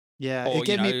 Yeah. It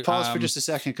gave me pause for just a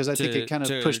second, because I think it kind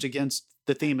of pushed against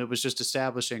the theme it was just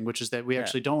establishing, which is that we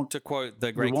actually don't. To quote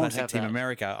the great classic Team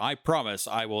America, I promise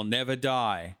I will never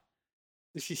die.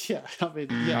 Yeah. I mean,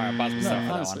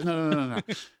 no.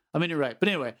 I mean, you're right. But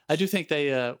anyway, I do think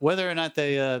they, whether or not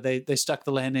they stuck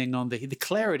the landing on the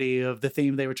clarity of the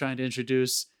theme they were trying to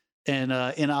introduce, and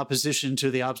in opposition to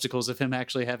the obstacles of him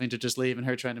actually having to just leave and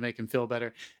her trying to make him feel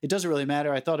better, it doesn't really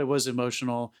matter. I thought it was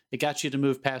emotional. It got you to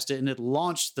move past it, and it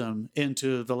launched them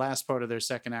into the last part of their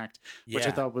second act, which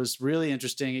I thought was really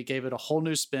interesting. It gave it a whole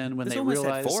new spin when they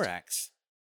realized 4 acts.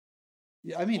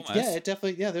 Yeah, I mean, it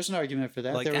definitely. Yeah, there's an argument for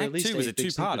that. Like, there were Act at least 2 was 8 a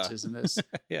big two-parter. sequences in this.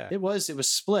 Yeah, it was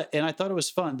split, and I thought it was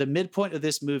fun. The midpoint of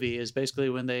this movie is basically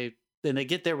when they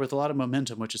get there with a lot of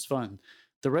momentum, which is fun.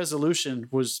 The resolution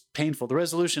was painful. The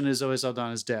resolution is Zoe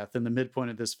Saldana's death in the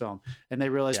midpoint of this film, and they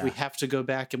realized we have to go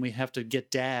back and we have to get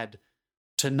Dad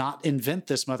to not invent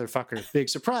this motherfucker. Big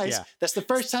surprise. That's the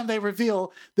first time they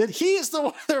reveal that he is the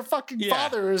one, their fucking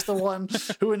father is the one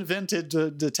who invented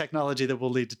the technology that will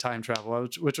lead to time travel,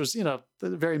 which was, the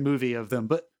very movie of them,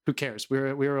 but who cares? We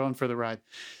were on for the ride.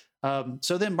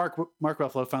 So then Mark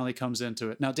Ruffalo finally comes into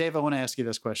it. Now, Dave, I want to ask you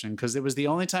this question, because it was the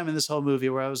only time in this whole movie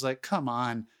where I was like, come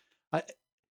on.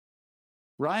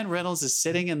 Ryan Reynolds is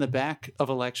sitting in the back of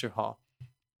a lecture hall,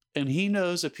 and he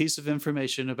knows a piece of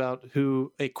information about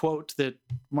a quote that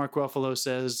Mark Ruffalo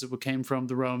says came from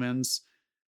the Romans.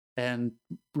 And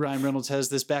Ryan Reynolds has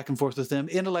this back and forth with him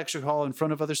in a lecture hall in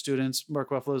front of other students. Mark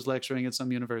Ruffalo is lecturing at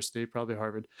some university, probably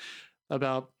Harvard,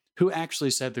 about who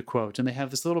actually said the quote. And they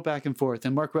have this little back and forth.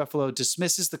 And Mark Ruffalo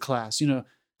dismisses the class,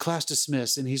 class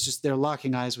dismissed. And they're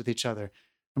locking eyes with each other.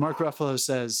 And Mark Ruffalo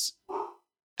says,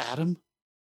 Adam?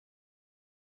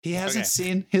 He hasn't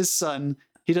seen his son.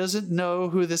 He doesn't know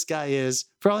who this guy is.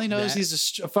 For all he knows,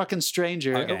 he's a fucking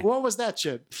stranger. Okay. What was that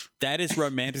shit? That is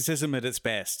romanticism at its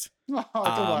best. Oh, come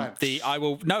on. I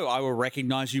will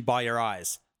recognize you by your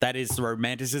eyes. That is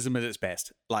romanticism at its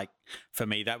best. Like, for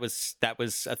me, that was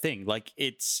a thing. Like,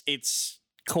 it's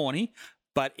corny,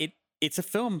 but it's a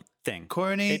film thing.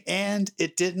 Corny, and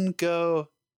it didn't go.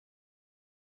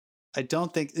 I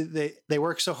don't think they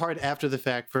worked so hard after the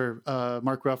fact for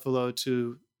Mark Ruffalo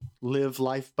to live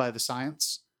life by the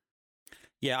science.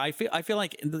 Yeah, I feel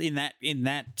like in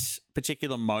that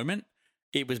particular moment,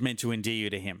 it was meant to endear you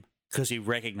to him because he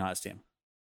recognized him.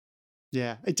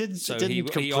 Yeah, it didn't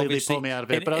completely pull me out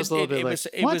of it, but I was a little bit like,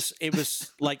 it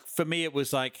was like, for me, it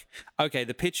was like, okay,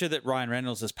 the picture that Ryan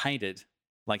Reynolds has painted,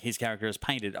 like his character has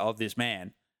painted of this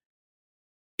man,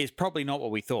 is probably not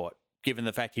what we thought, given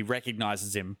the fact he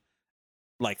recognizes him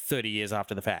like 30 years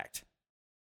after the fact.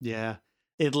 Yeah.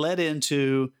 It led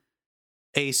into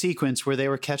a sequence where they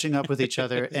were catching up with each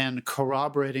other and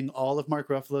corroborating all of Mark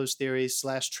Ruffalo's theories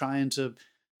 / trying to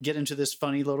get into this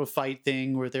funny little fight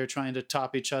thing where they're trying to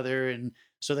top each other, and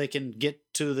so they can get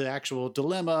to the actual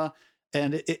dilemma.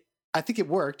 And I think it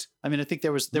worked. I mean, I think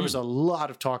there was a lot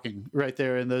of talking right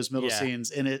there in those middle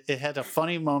scenes, and it had a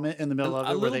funny moment in the middle of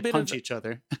it where they punch each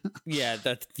other. Yeah.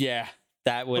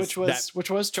 That was which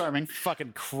was charming.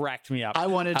 fucking cracked me up. I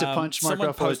wanted to punch Mark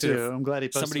Ruffalo too. I'm glad he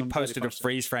posted. Somebody posted a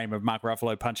freeze frame of Mark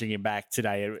Ruffalo punching him back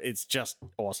today. It's just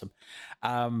awesome.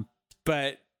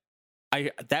 But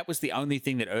that was the only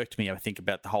thing that irked me, I think,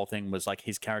 about the whole thing was like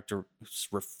his character's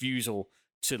refusal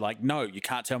to like, no, you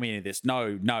can't tell me any of this. No,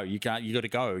 you can't. You got to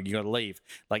go. You got to leave.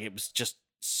 Like it was just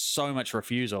so much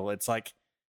refusal. It's like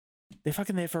they're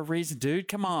fucking there for a reason, dude.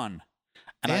 Come on.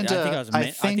 And I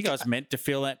think I was meant to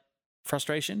feel that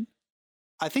frustration.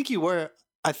 I think you were.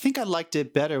 I think I liked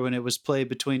it better when it was played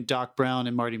between Doc Brown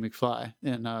and Marty McFly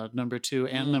in number 2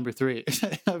 and number 3.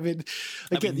 I mean,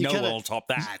 again, no one will top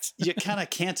that. You kind of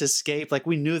can't escape. Like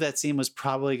we knew that scene was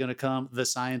probably going to come. The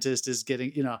scientist is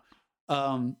getting,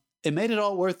 it made it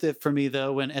all worth it for me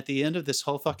though. When at the end of this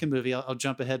whole fucking movie, I'll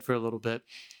jump ahead for a little bit.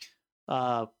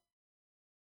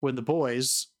 When the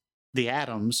boys, the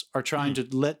Adams, are trying to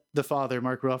let the father,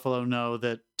 Mark Ruffalo, know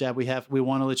that, Dad, we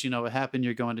want to let you know what happened.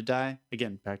 You're going to die.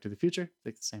 Again, Back to the Future.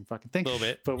 Like the same fucking thing. A little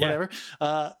bit. But whatever.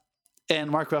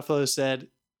 And Mark Ruffalo said,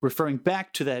 referring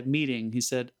back to that meeting, he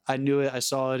said, I knew it. I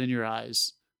saw it in your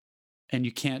eyes. And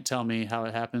you can't tell me how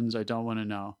it happens. I don't want to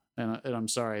know. And I'm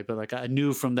sorry. But like I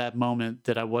knew from that moment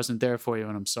that I wasn't there for you.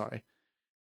 And I'm sorry.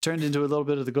 Turned into a little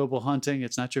bit of the global hunting.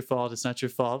 It's not your fault. It's not your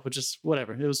fault. Which is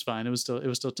whatever. It was fine. It was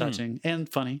still touching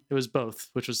and funny. It was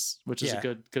both, which is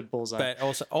a good bullseye. But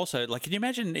also, like, can you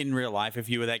imagine in real life if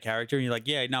you were that character and you're like,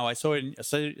 yeah, no, I saw it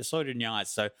in your eyes,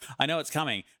 so I know it's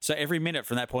coming. So every minute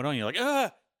from that point on, you're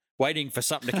like, waiting for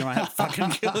something to come out and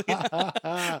fucking kill you.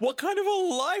 What kind of a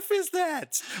life is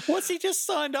that? What's he just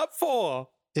signed up for?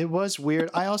 It was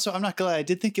weird. I'm not gonna lie. I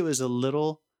did think it was a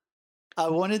little. I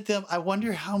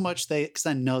wonder how much because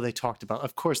I know they talked about,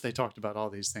 of course they talked about all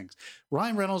these things.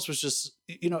 Ryan Reynolds was just,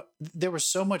 there was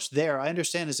so much there. I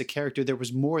understand as a character, there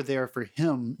was more there for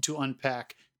him to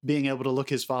unpack, being able to look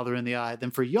his father in the eye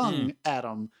than for young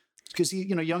Adam. Because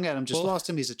young Adam just lost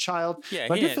him. He's a child. Yeah,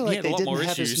 but I do feel like they didn't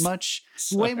have as much,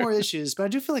 way more issues. But I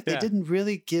do feel like they didn't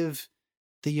really give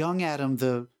the young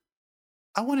Adam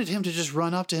I wanted him to just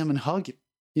run up to him and hug him.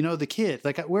 The kid.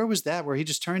 Like, where was that? Where he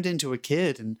just turned into a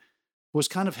kid and was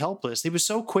kind of helpless. He was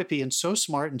so quippy and so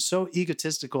smart and so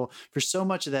egotistical for so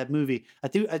much of that movie. I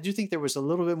do think there was a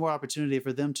little bit more opportunity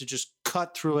for them to just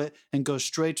cut through it and go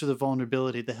straight to the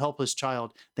vulnerability, the helpless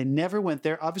child. They never went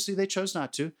there. Obviously, they chose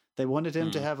not to. They wanted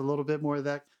him to have a little bit more of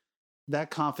that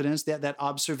confidence, that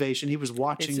observation. He was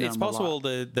watching them. It's possible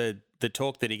the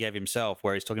talk that he gave himself,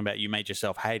 where he's talking about you made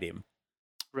yourself hate him.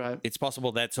 Right. It's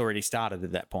possible that's already started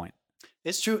at that point.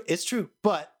 It's true.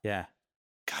 But yeah.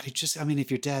 God,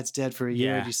 if your dad's dead for a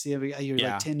year, you see him, you're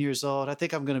like 10 years old. I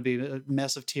think I'm going to be a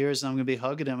mess of tears and I'm going to be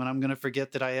hugging him and I'm going to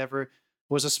forget that I ever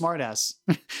was a smartass.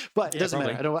 But it doesn't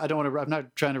matter. I don't want to, I'm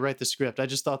not trying to write the script. I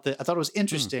just thought it was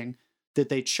interesting that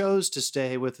they chose to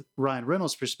stay with Ryan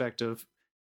Reynolds' perspective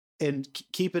and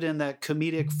keep it in that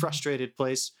comedic, frustrated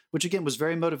place, which again was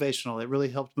very motivational. It really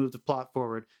helped move the plot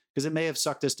forward because it may have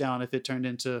sucked us down if it turned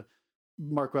into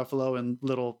Mark Ruffalo and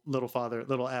little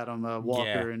Adam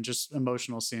Walker and just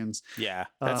emotional scenes. Yeah,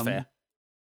 that's fair.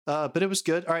 But it was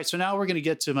good. All right, so now we're going to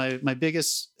get to my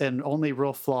biggest and only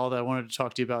real flaw that I wanted to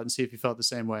talk to you about and see if you felt the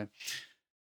same way.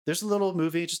 There's a little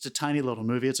movie, just a tiny little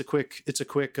movie. It's a quick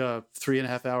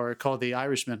 3.5 hour called The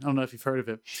Irishman. I don't know if you've heard of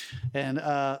it. And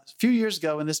a few years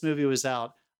ago when this movie was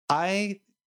out, I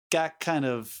got kind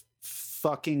of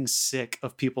fucking sick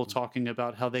of people talking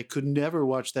about how they could never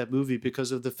watch that movie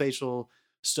because of the facial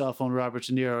stuff on Robert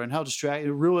De Niro and how it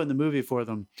ruined the movie for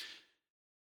them.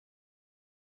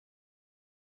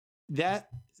 That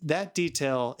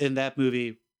detail in that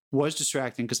movie was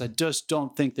distracting because I just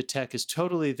don't think the tech is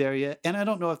totally there yet. And I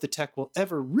don't know if the tech will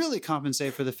ever really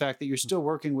compensate for the fact that you're still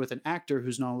working with an actor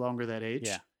who's no longer that age.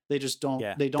 Yeah. They just don't,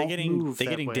 they don't move They're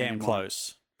getting damn anymore.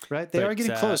 Close. Right? They are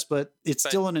getting close, but it's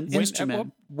still in an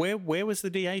instrument. Where was the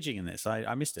de-aging in this?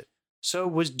 I missed it. So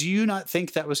do you not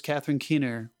think that was Catherine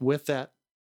Keener with that?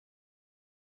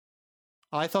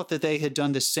 I thought that they had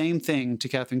done the same thing to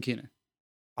Catherine Keener.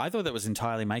 I thought that was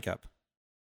entirely makeup.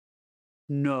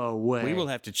 No way. We will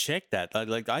have to check that. I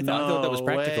thought that was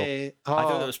practical. I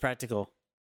thought that was practical.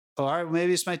 All right,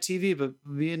 maybe it's my TV, but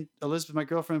me and Elizabeth, my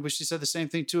girlfriend, she said the same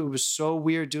thing too. It was so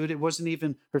weird, dude. It wasn't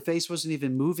even, her face wasn't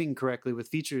even moving correctly with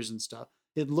features and stuff.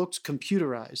 It looked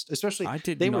computerized, especially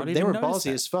they were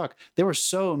ballsy as fuck. There were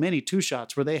so many 2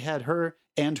 shots where they had her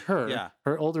and her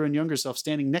older and younger self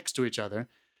standing next to each other.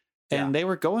 And they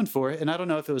were going for it. And I don't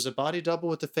know if it was a body double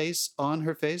with the face on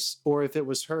her face or if it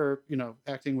was her,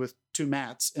 acting with 2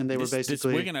 mats. And they were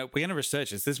basically. We're gonna research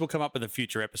this. This will come up in a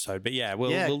future episode. But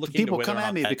we'll look into people come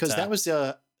at me because that was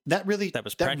that really that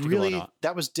was practical or not.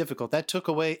 that was difficult. That took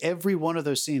away every one of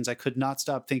those scenes. I could not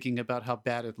stop thinking about how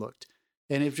bad it looked,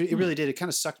 and it really did. It kind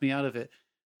of sucked me out of it.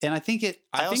 And I think it.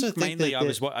 I also think mainly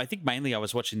that I think mainly I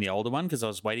was watching the older one because I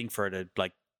was waiting for it to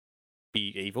like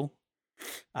be evil.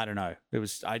 I don't know. It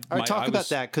was. Talk about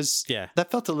that because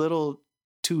that felt a little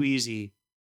too easy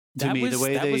to me. The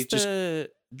way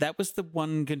that was the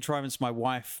one contrivance my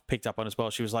wife picked up on as well.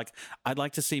 She was like, "I'd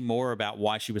like to see more about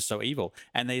why she was so evil."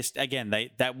 And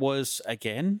that was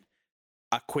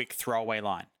a quick throwaway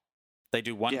line. They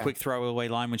do one quick throwaway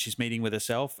line when she's meeting with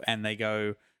herself, and they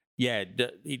go, "Yeah,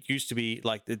 it used to be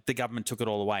like the government took it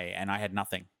all away, and I had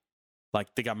nothing.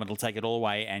 Like the government will take it all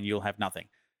away, and you'll have nothing."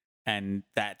 And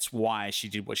that's why she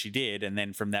did what she did. And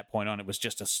then from that point on, it was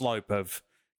just a slope of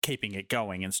keeping it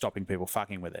going and stopping people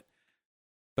fucking with it.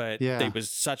 But it was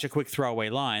such a quick throwaway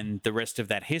line. The rest of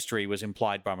that history was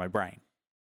implied by my brain.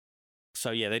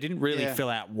 So they didn't really fill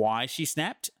out why she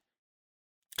snapped,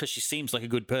 because she seems like a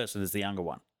good person as the younger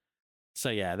one.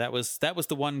 So that was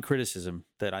the one criticism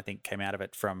that I think came out of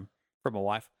it from my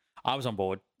wife. I was on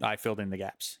board. I filled in the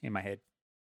gaps in my head.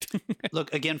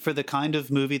 Look, again, for the kind of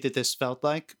movie that this felt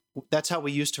like, that's how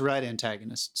we used to write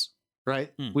antagonists,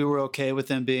 right? We were okay with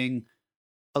them being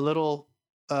a little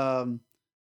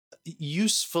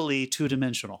usefully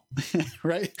two-dimensional,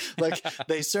 right? Like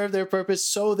they serve their purpose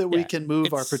so that we can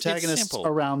move our protagonists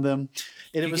around them.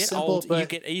 And it was simple, old, but you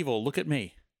get evil. Look at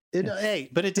me.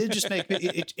 But it did just make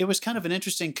me. It was kind of an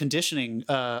interesting conditioning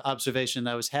observation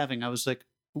that I was having. I was like,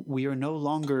 we are no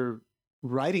longer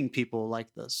writing people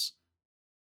like this.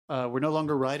 We're no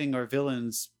longer writing our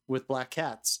villains with black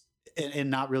cats and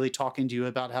not really talking to you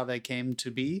about how they came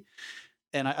to be.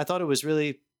 And I thought it was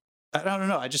really, I don't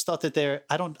know. I just thought that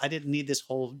I didn't need this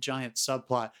whole giant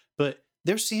subplot, but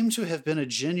there seemed to have been a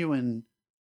genuine,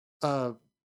 I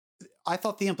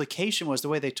thought the implication was the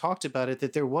way they talked about it,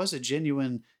 that there was a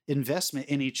genuine investment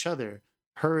in each other.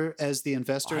 Her as the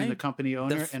investor and the company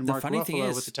owner, and Mark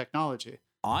Ruffalo with the technology.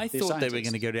 I thought they were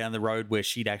going to go down the road where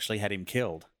she'd actually had him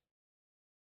killed.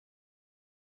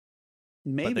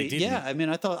 Maybe, yeah. I mean,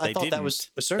 I thought that was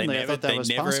certainly. I thought that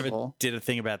was possible. They never ever did a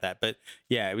thing about that, but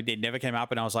it never came up.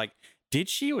 And I was like, did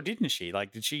she or didn't she?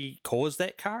 Like, did she cause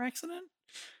that car accident?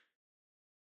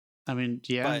 I mean,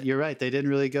 but, you're right. They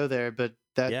didn't really go there, but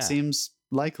that seems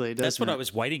likely. That's what I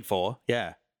was waiting for.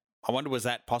 Yeah, I wonder, was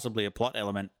that possibly a plot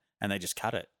element, and they just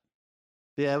cut it?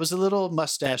 Yeah, it was a little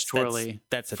mustache twirly.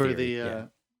 That's a for theory, the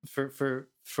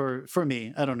for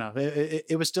me. I don't know.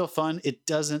 It was still fun. It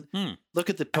doesn't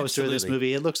look at the poster of this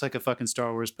movie. It looks like a fucking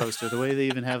Star Wars poster. The way they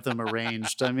even have them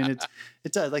arranged. I mean,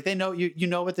 it does. Like they know you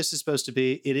know what this is supposed to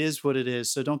be. It is what it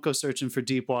is. So don't go searching for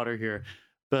deep water here.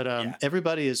 But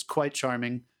everybody is quite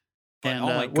charming. And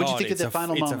what do you think of the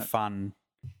final moment? It's a fun.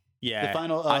 Yeah, the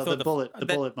final the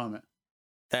bullet moment.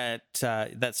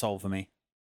 That sold for me.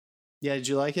 Yeah, did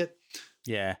you like it?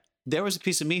 Yeah. There was a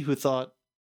piece of me who thought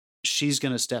she's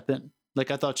going to step in. Like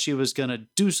I thought she was going to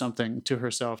do something to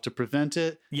herself to prevent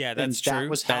it. Yeah, that's true. That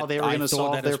was how they were going to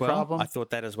solve their problem. I thought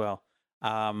that as well.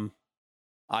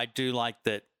 I do like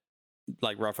that.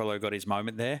 Like Ruffalo got his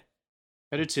moment there.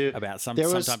 I do too. About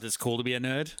sometimes it's cool to be a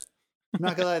nerd. I'm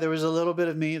not gonna lie, there was a little bit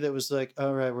of me that was like,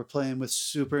 all right, we're playing with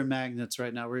super magnets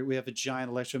right now. We have a giant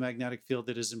electromagnetic field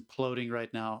that is imploding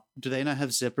right now. Do they not have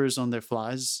zippers on their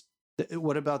flies?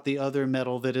 What about the other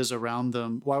metal that is around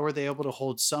them? Why were they able to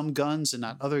hold some guns and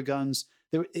not other guns?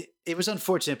 It was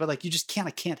unfortunate, but like you just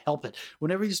can't help it.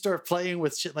 Whenever you start playing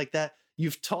with shit like that,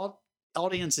 you've taught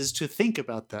audiences to think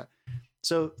about that.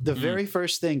 So the very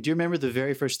first thing, do you remember the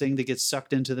very first thing that gets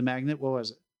sucked into the magnet? What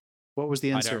was it? What was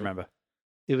the insert? I don't remember.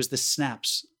 It was the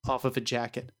snaps off of a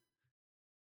jacket.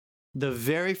 The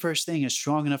very first thing is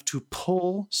strong enough to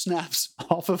pull snaps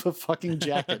off of a fucking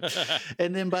jacket.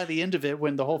 And then by the end of it,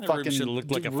 when the whole fucking room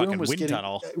looked like a fucking wind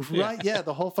tunnel. Right, yeah,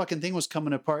 the whole fucking thing was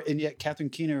coming apart. And yet Catherine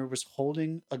Keener was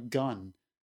holding a gun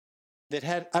that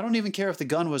had, I don't even care if the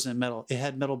gun wasn't metal. It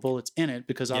had metal bullets in it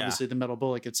because obviously the metal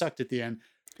bullet gets sucked at the end.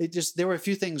 There were a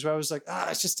few things where I was like,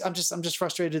 I'm just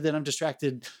frustrated that I'm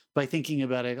distracted by thinking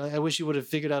about it. I wish you would have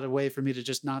figured out a way for me to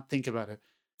just not think about it.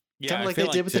 Yeah, kind of like they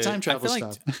did with the time travel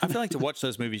stuff. I feel like to watch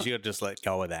those movies, you got to just let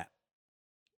go of that.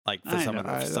 Like for some of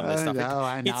the stuff.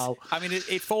 I know. I mean,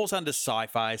 it falls under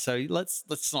sci-fi, so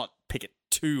let's not pick it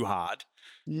too hard.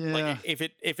 Yeah. Like if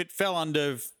it fell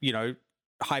under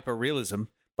hyper realism,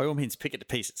 by all means, pick it to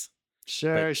pieces.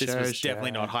 Sure. This was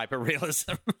definitely not hyper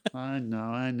realism. I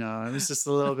know. It was just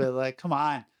a little bit like, come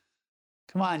on.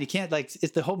 You can't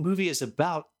the whole movie is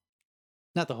about.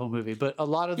 Not the whole movie, but a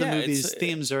lot of the movie's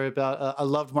themes are about. I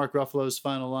loved Mark Ruffalo's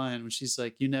final line when she's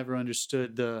like, "You never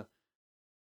understood the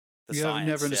you have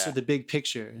never understood yeah. the big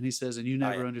picture. And he says, and you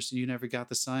never yeah. understood, you never got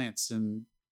the science. And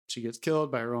she gets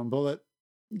killed by her own bullet,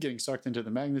 getting sucked into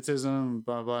the magnetism,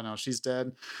 blah, blah. Now she's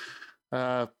dead.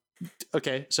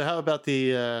 Okay. So how about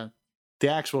the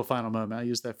actual final moment? I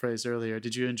used that phrase earlier.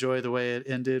 Did you enjoy the way it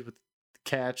ended with the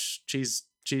catch, cheesy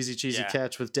Yeah.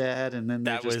 catch with dad, and then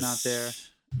they're That just was not there?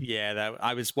 Yeah,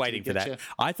 I was waiting for get that. you?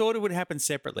 I thought it would happen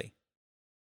separately,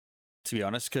 to be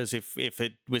honest, because if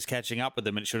it was catching up with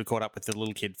them, it should have caught up with the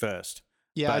little kid first.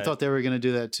 Yeah, I But- thought they were going to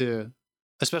do that too,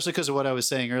 especially because of what I was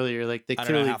saying earlier. Like they I don't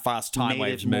clearly know how fast time made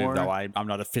waves it move, more- though. I'm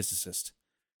not a physicist.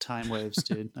 time waves,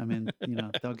 dude. I mean,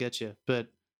 they'll get you. But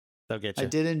They'll get you. I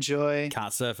did enjoy.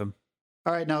 Can't surf them.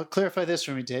 All right, now clarify this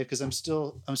for me, Dave, because I'm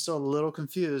still a little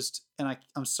confused, and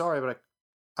I'm sorry, but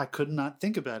I could not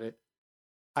think about it.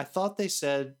 I thought in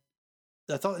Zoe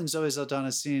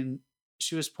Saldana's scene,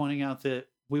 she was pointing out that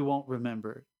we won't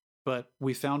remember, but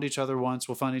we found each other once.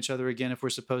 We'll find each other again if we're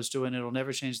supposed to, and it'll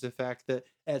never change the fact that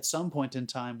at some point in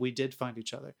time we did find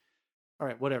each other. All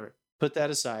right, whatever. Put that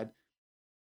aside.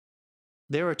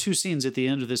 There are two scenes at the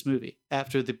end of this movie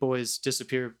after the boys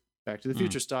disappear, Back to the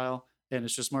Future style, and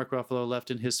it's just Mark Ruffalo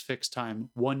left in his fixed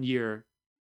time, 1 year,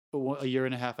 a year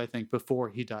and a half, I think, before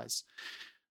he dies.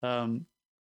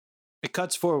 It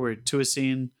cuts forward to a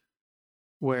scene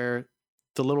where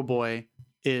the little boy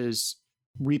is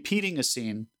repeating a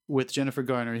scene with Jennifer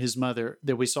Garner, his mother,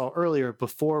 that we saw earlier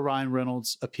before Ryan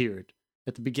Reynolds appeared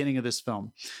at the beginning of this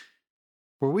film.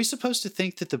 Were we supposed to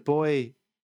think that the boy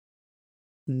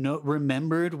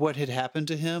remembered what had happened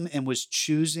to him and was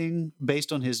choosing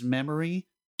based on his memory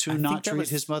to not treat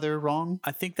his mother wrong?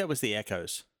 I think that was the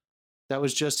echoes. That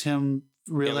was just him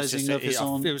realizing of his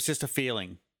own. It was just a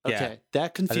feeling. Okay, Yeah.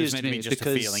 that confused meant to me be just a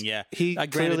because feeling, yeah. he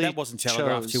Granted, clearly that wasn't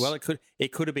telegraphed chose. too well.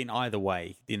 It could have been either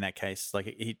way in that case. Like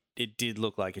it did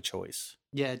look like a choice.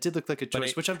 Yeah, it did look like a But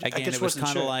choice, which I again, just it was wasn't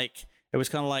kind of sure.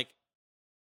 like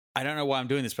I don't know why I'm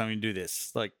doing this, but I'm going to do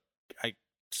this. Like I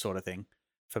sort of thing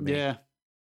for me.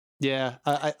 Yeah.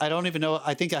 I don't even know.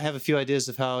 I think I have a few ideas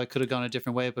of how it could have gone a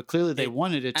different way, but clearly they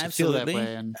wanted it to feel that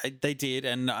way. And they did,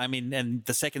 and I mean, and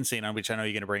the second scene on which I know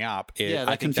you're going to bring up, yeah,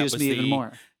 that confused me even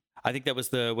more. I think that was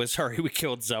sorry we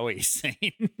killed Zoe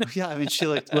scene. Yeah, I mean, she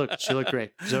looked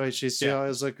great. Zoe, she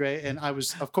always looked great, and I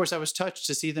was touched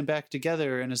to see them back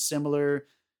together in a similar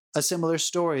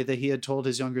story that he had told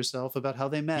his younger self about how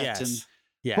they met. Yes. And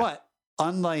Yeah. but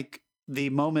unlike the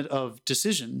moment of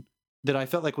decision that I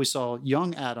felt like we saw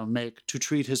young Adam make to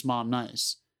treat his mom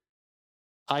nice,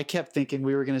 I kept thinking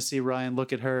we were going to see Ryan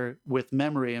look at her with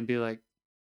memory and be like,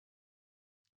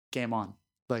 game on.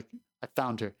 Like, I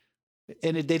found her.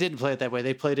 And they didn't play it that way.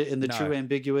 They played it in the true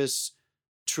ambiguous,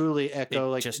 truly echo,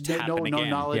 It like just no happened again.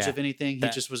 knowledge Yeah. of anything. He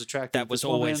just was attracted to That was this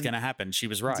always woman. going to happen. She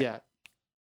was right. Yeah.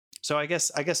 So I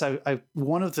guess I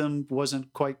one of them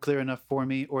wasn't quite clear enough for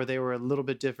me, or they were a little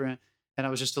bit different, and I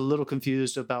was just a little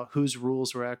confused about whose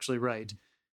rules were actually right.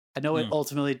 I know it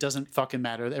ultimately doesn't fucking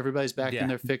matter. Everybody's back in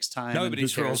their fixed time.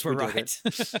 Nobody's and who cares? rules were We did right.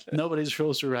 it. Nobody's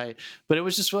rules were right. But it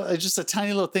was just a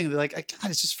tiny little thing that, like,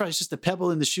 God, it's just a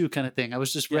pebble in the shoe kind of thing. I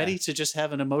was just ready to just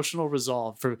have an emotional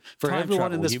resolve for Time everyone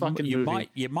travel. in this fucking movie.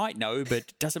 You might know, but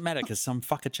it doesn't matter because some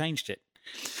fucker changed it.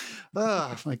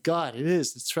 Oh my God, it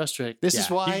is. It's frustrating. This is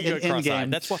Yeah. why You in can go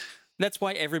cross-eyed. Endgame. That's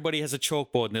why everybody has a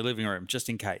chalkboard in their living room, just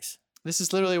in case. This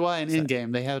is literally why in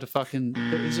Endgame they had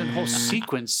there's a whole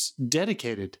sequence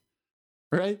dedicated,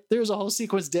 right? There's a whole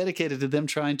sequence dedicated to them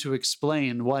trying to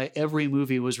explain why every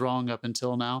movie was wrong up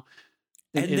until now.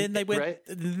 And then they went, right?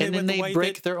 and then they way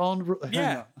break that- their own.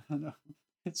 Yeah. I know.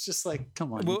 It's just like,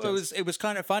 come on. Well, you guys. it was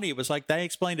kind of funny. It was like they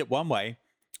explained it one way,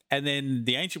 and then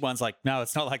the ancient one's like, no,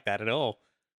 it's not like that at all.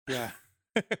 Yeah.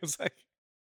 It was like,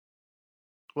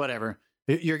 Whatever.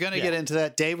 You're going to get into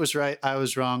that. Dave was right. I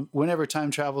was wrong. Whenever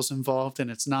time travel's involved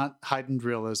and it's not heightened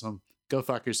realism, go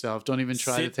fuck yourself. Don't even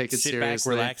try to take it sit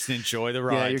seriously. back, relax, and enjoy the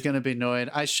ride. Yeah, you're going to be annoyed.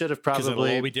 I should have 'Cause it'll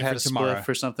probably all be had different a split tomorrow.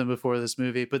 for something before this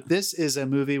movie, but this is a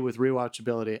movie with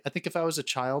rewatchability. I think if I was a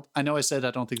child, I know I said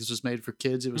I don't think this was made for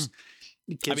kids. It was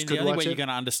kids I mean, could the only watch way you're it. going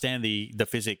to understand the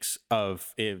physics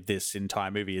of this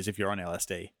entire movie is if you're on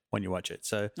LSD when you watch it.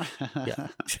 So, yeah.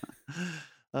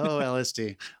 Oh,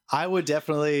 LSD. I would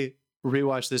definitely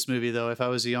rewatch this movie though if I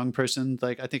was a young person.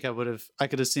 Like, I think I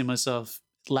could have seen myself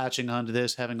latching onto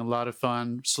this, having a lot of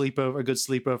fun, a good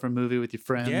sleepover movie with your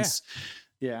friends.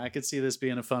 Yeah, I could see this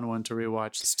being a fun one to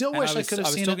rewatch. Still wish I could have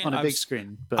seen it on a big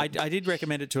screen. But I did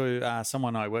recommend it to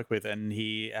someone I work with, and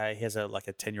he has a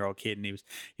 10-year-old kid, and he was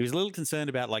a little concerned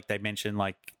about, like, they mentioned,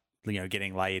 like, you know,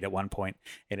 getting laid at one point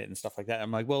in it and stuff like that. I'm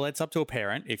like, well, it's up to a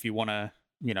parent if you want to,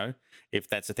 you know, if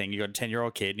that's the thing. You got a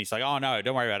 10-year-old kid, and he's like, oh no,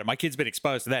 don't worry about it. My kid's been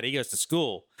exposed to that. He goes to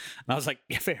school, and I was like,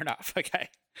 yeah, fair enough, okay.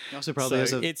 He also probably So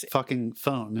has a it's fucking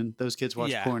phone, and those kids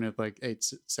watch Yeah. porn at like 8,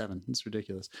 7. It's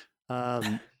ridiculous.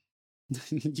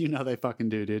 You know they fucking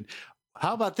do, dude.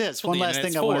 How about this? That's what One the last thing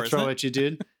internet's I want for, to throw isn't it? at you,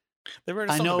 dude. They wrote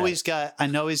a I song know about he's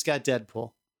it. got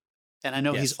Deadpool, and I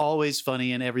know he's Yes. always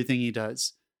funny in everything he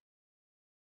does.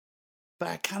 But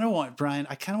I kind of want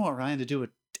Ryan to do an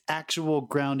actual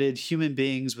grounded human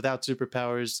beings without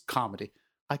superpowers comedy.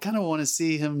 I kind of want to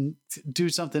see him do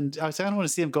something. I kind of want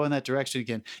to see him go in that direction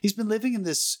again. He's been living in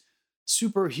this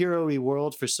superhero-y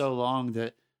world for so long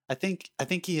that I think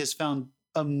he has found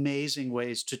amazing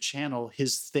ways to channel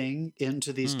his thing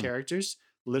into these characters,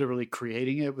 literally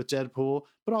creating it with Deadpool,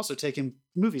 but also taking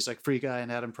movies like Free Guy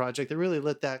and Adam Project. They really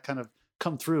let that kind of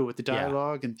come through with the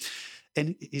dialogue,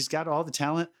 and he's got all the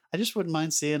talent. I just wouldn't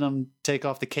mind seeing him take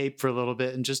off the cape for a little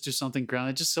bit and just do something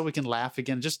grounded, just so we can laugh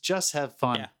again. Just have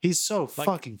fun. Yeah. He's so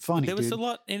fucking funny. There was dude. a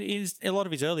lot in a lot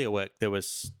of his earlier work. There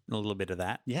was a little bit of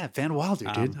that. Yeah, Van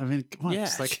Wilder, dude. I mean, come on. yeah.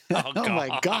 It's like, Oh, oh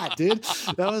my God, dude.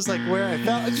 That was like where I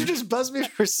felt. Did you just buzz me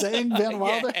for saying Van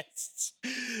Wilder? Yes.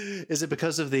 Is it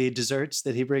because of the desserts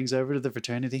that he brings over to the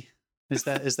fraternity? Is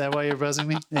that why you're buzzing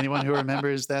me? Anyone who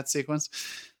remembers that sequence?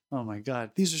 Oh my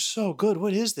God, these are so good.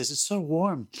 What is this? It's so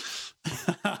warm.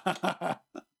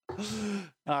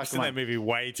 I've seen that movie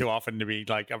way too often to be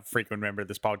like a frequent member of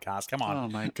this podcast. Come on. Oh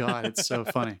my God, it's so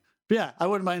funny. But yeah, I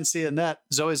wouldn't mind seeing that.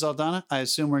 Zoe Saldana, I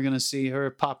assume we're going to see her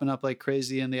popping up like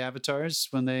crazy in the avatars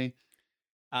when they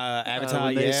Avatar,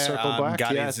 when they yeah. circle back. Yeah, I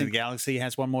Guardians of think- the Galaxy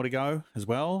has one more to go as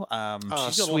well. She's got a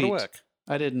lot sweet. of work.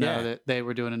 I didn't know Yeah. that they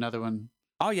were doing another one.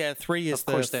 Oh yeah, 3 is Of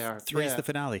course they are. Three is Yeah. the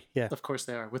finale. Yeah. Of course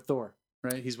they are with Thor,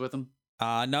 right? He's with them.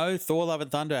 No, Thor: Love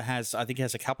and Thunder has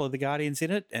a couple of the Guardians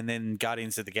in it, and then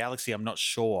Guardians of the Galaxy. I'm not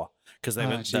sure because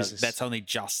Jesus. that's only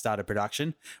just started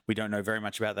production. We don't know very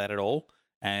much about that at all.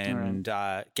 And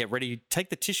get ready, take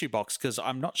the tissue box because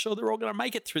I'm not sure they're all going to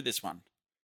make it through this one.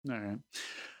 All right.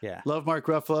 Yeah. Love Mark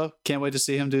Ruffalo. Can't wait to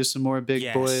see him do some more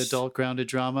big boy Yes. adult grounded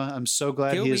drama. I'm so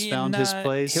glad He'll he has be found in, his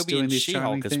place He'll be doing in these charming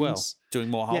She-Hulk things. as well, doing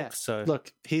more Hulk. Yeah. So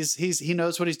Look, he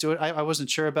knows what he's doing. I wasn't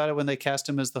sure about it when they cast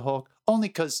him as the Hulk, only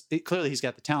because clearly he's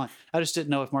got the talent. I just didn't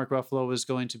know if Mark Ruffalo was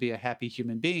going to be a happy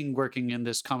human being working in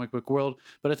this comic book world.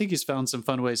 But I think he's found some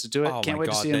fun ways to do it. oh Can't my wait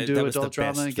God, to see him that do was the adult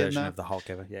drama best again. version of the Hulk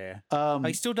ever. Yeah. Um,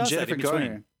 He still does that Jennifer in between.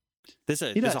 Garner. There's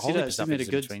a He does. whole He heap of does. He stuff made a in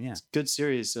good, between. Yeah. good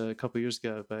series a couple years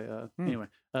ago. But anyway,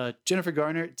 Jennifer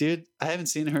Garner, dude, I haven't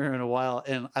seen her in a while,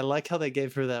 and I like how they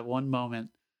gave her that one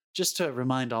moment just to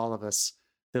remind all of us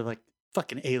that like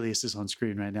fucking Alias is on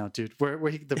screen right now, dude. Where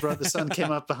the son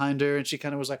came up behind her and she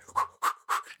kind of was like.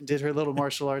 Did her little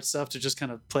martial arts stuff to just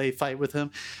kind of fight with him,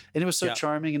 and it was so Yep.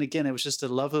 charming. And again, it was just a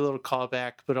lovely little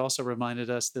callback, but also reminded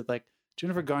us that like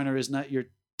Jennifer Garner is not your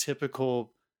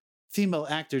typical female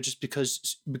actor just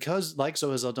because like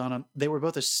Zoe Saldana, they were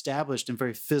both established in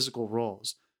very physical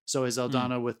roles. Zoe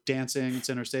Saldana with dancing,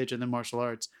 center stage, and then martial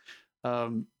arts.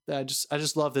 I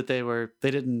just love that they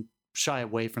didn't shy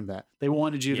away from that. They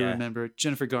wanted you to Yeah. remember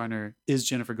Jennifer Garner is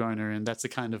Jennifer Garner, and that's the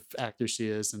kind of actor she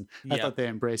is. And I Yeah. thought they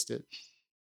embraced it.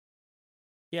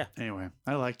 Yeah. Anyway,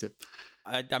 I liked it.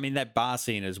 I mean, that bar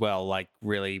scene as well, like,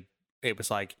 really, it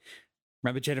was like,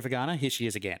 remember Jennifer Garner? Here she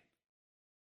is again.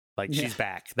 Like, Yeah. she's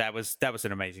back. That was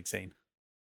an amazing scene.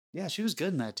 Yeah, she was good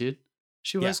in that, dude.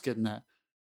 She Yeah. was good in that.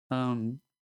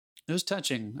 It was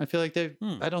touching. I feel like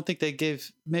I don't think they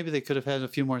gave. Maybe they could have had a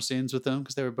few more scenes with them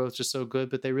because they were both just so good.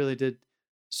 But they really did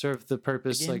serve the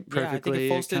purpose like Yeah, I think perfectly. it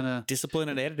falls to Kind of, discipline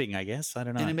and editing, I guess. I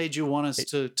don't know. and it made you want us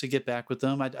to get back with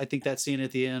them. I think that scene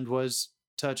at the end was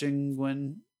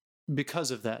touching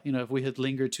because of that. You know, if we had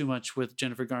lingered too much with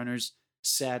Jennifer Garner's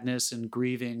sadness and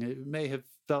grieving, it may have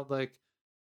felt like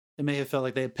they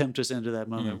had pimped us into that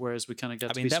moment. Whereas we kind of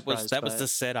got I to mean, be that was surprised by the it.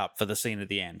 setup for the scene at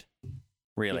the end.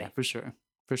 Really. Yeah, for sure.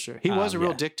 He was a real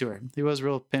yeah. dick to her. He was a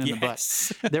real pain in the butt.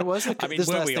 Yes. There was I mean, this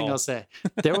weren't last we thing all? I'll say.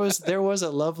 There was a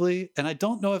lovely, and I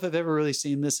don't know if I've ever really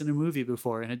seen this in a movie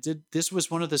before. And this was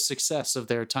one of the success of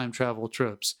their time travel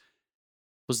tropes,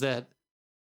 was that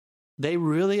they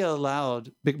really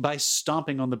allowed, by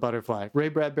stomping on the butterfly, Ray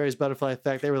Bradbury's butterfly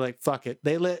effect. They were like, "Fuck it."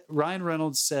 They let Ryan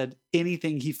Reynolds said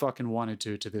anything he fucking wanted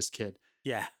to this kid.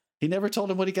 Yeah. He never told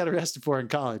him what he got arrested for in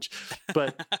college,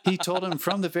 but he told him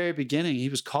from the very beginning, he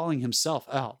was calling himself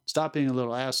out. Stop being a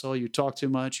little asshole. You talk too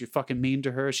much. You're fucking mean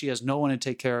to her. She has no one to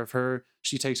take care of her.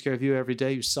 She takes care of you every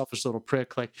day. You selfish little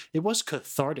prick. Like, it was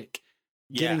cathartic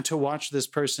getting to watch this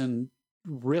person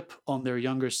rip on their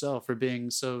younger self for being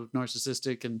so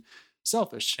narcissistic and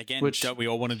selfish. Again, which, don't we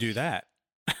all want to do that?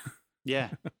 yeah.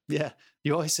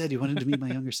 You always said you wanted to meet my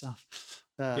younger self.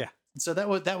 Yeah. So that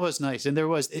was nice. And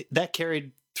that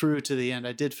carried through to the end.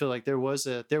 I did feel like there was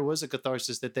a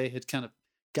catharsis that they had kind of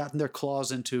gotten their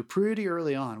claws into pretty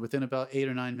early on, within about 8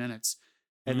 or 9 minutes,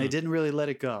 and they didn't really let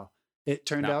it go. It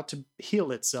turned out to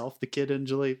heal itself. The kid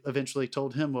eventually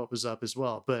told him what was up as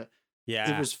well, but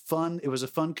Yeah. it was fun. It was a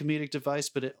fun comedic device,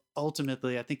 but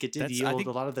ultimately, I think it did yield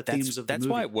a lot of the themes of the movie. That's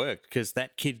why it worked, because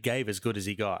that kid gave as good as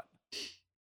he got.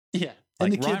 Yeah.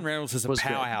 Like, Ryan Reynolds is a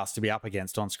powerhouse to be up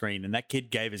against on screen, and that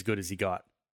kid gave as good as he got.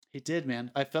 He did,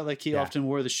 man. I felt like he often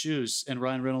wore the shoes, and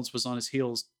Ryan Reynolds was on his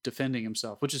heels defending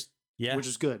himself, which is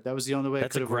good. That was the only way.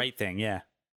 That's a great thing. Yeah.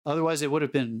 Otherwise, it would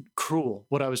have been cruel,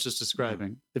 what I was just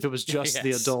describing, if it was just the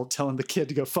adult telling the kid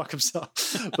to go fuck himself.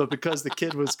 But because the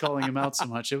kid was calling him out so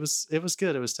much, it was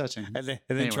good. It was touching. And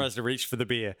then tries to reach for the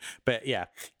beer. But yeah.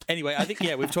 Anyway, I think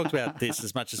we've talked about this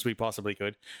as much as we possibly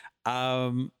could.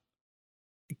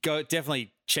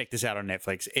 Definitely check this out on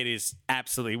Netflix. It is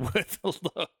absolutely worth a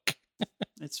look.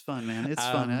 It's fun, man. It's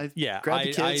fun. Grab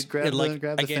the kids, grab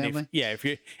the family.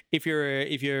 If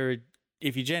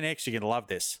you're Gen X, you're gonna love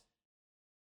this.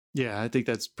 Yeah, I think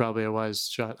that's probably a wise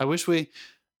shot. I wish maybe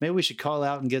we should call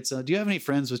out and get some. Do you have any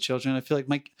friends with children? I feel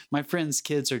like my friends'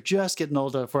 kids are just getting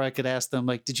old enough where I could ask them,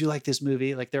 like, did you like this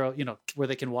movie? Like, they're all, where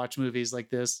they can watch movies like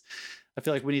this. I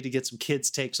feel like we need to get some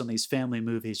kids' takes on these family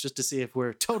movies just to see if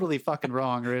we're totally fucking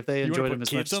wrong or if they enjoyed them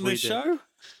as much as we did. Kids on this show?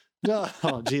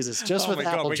 Oh, Jesus. Just with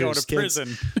apple juice. We're going to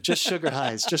prison. Just sugar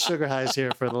highs. Just sugar highs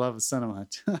here for the love of cinema.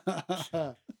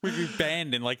 We'd be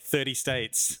banned in like 30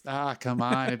 states. Ah, come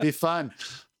on. It'd be fun.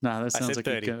 No, that sounds like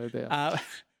 30. A good idea.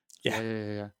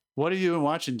 Yeah. What have you been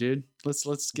watching, dude?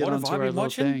 Let's get on to our little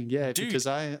thing. Yeah, dude, because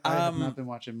I have not been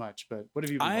watching much, but what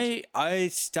have you been watching? I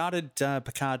started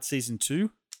Picard season 2.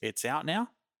 It's out now.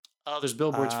 Oh, there's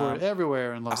billboards for it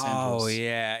everywhere in Los Angeles. Oh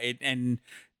yeah,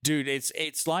 dude,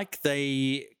 it's like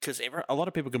because a lot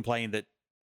of people complain that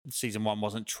season 1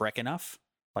 wasn't Trek enough,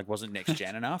 like wasn't next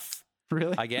gen enough.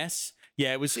 Really? I guess.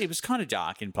 Yeah, it was kind of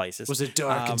dark in places. Was it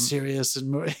dark and serious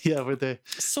and more? Yeah, were they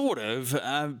sort of?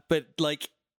 But like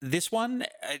this one,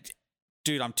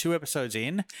 dude, I'm 2 episodes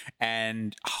in,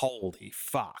 and holy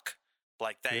fuck!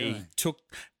 Like they took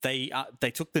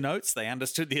the notes, they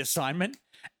understood the assignment,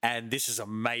 and this is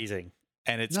amazing.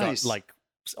 And it's got like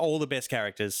all the best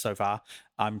characters so far.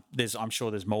 I'm sure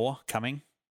there's more coming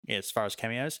as far as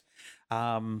cameos.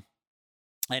 And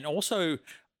also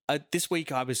this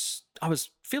week I was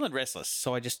feeling restless,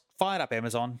 so I just fired up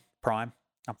Amazon Prime.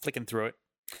 I'm flicking through it,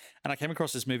 and I came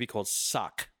across this movie called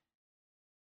Suck.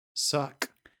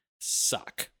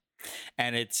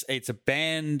 And it's a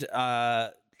band,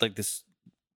 like this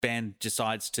band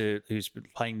who's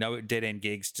playing no dead end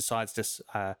gigs, decides to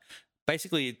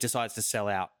sell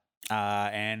out,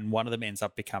 and one of them ends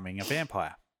up becoming a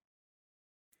vampire.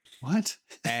 What?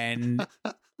 And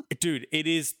dude, it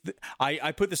is.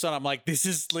 I put this on. I'm like, this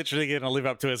is literally going to live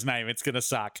up to his name. It's going to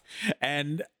suck.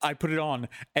 And I put it on,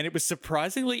 and it was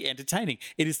surprisingly entertaining.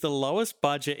 It is the lowest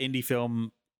budget indie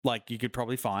film like you could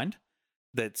probably find.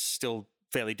 That's still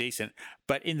fairly decent.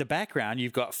 But in the background,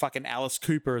 you've got fucking Alice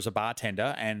Cooper as a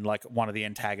bartender and like one of the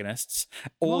antagonists.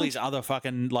 All these other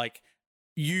fucking like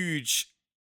huge,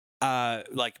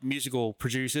 like musical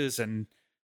producers and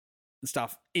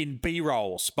stuff in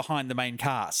B-rolls behind the main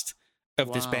cast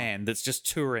of this band that's just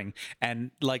touring, and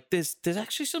like there's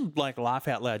actually some like laugh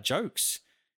out loud jokes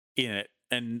in it,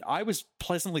 and I was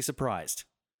pleasantly surprised.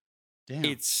 Damn.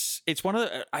 It's one of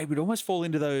the, I would almost fall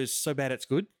into those so bad it's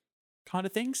good kind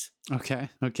of things. Okay,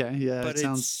 yeah, but it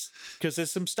sounds, because there's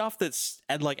some stuff that's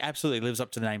and like absolutely lives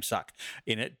up to the name Suck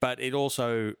in it, but it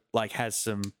also like has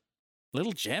some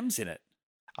little gems in it.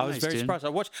 I was very surprised. I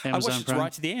watched it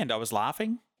right to the end. I was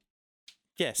laughing.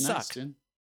 Yeah, Suck. Dude.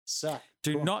 Suck.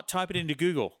 Do not type it into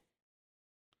Google.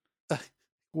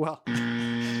 Well,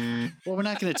 we're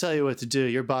not going to tell you what to do.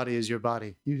 Your body is your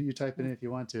body. You type it in if you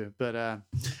want to. But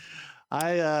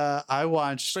I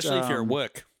watched, especially if you're at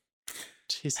work.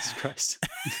 Jesus Christ.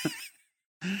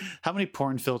 How many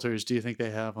porn filters do you think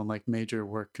they have on like major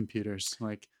work computers,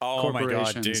 like corporations? My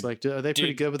God, dude. Like, are they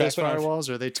pretty good with those firewalls,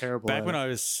 or are they terrible? Back when I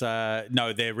was,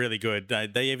 no, they're really good.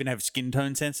 They even have skin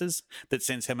tone sensors that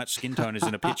sense how much skin tone is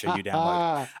in a picture you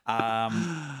download.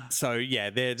 So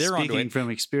yeah, they're onto it. Speaking from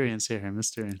experience here,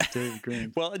 Mr. David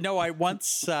Green. Well, no, I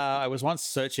was once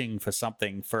searching for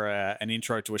something for an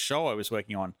intro to a show I was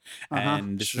working on,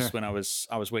 and this was when I was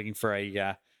working for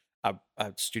a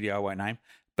studio I won't name.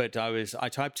 But I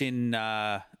typed in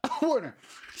Warner.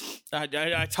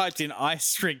 I typed in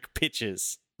ice rink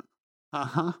pictures.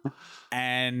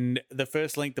 And the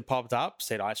first link that popped up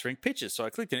said ice rink pictures. So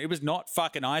I clicked on it. It was not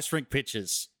fucking ice rink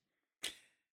pictures.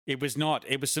 It was not.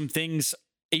 It was some things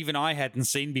even I hadn't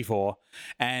seen before.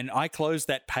 And I closed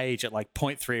that page at like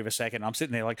 0.3 of a second. I'm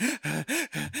sitting there like,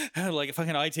 like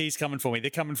fucking IT's coming for me. They're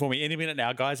coming for me any minute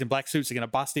now. Guys in black suits are going to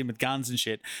bust in with guns and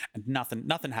shit. And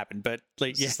nothing happened. But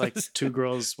like, It's like 2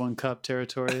 girls, 1 cup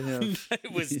territory.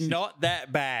 It was not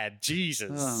that bad.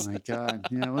 Jesus. Oh my God.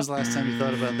 Yeah. When was the last time you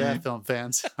thought about that, film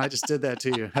fans? I just did that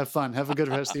to you. Have fun. Have a good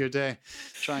rest of your day.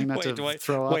 Trying not to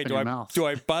throw up in your mouth. Do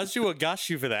I buzz you or gush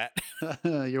you for that?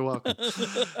 You're welcome.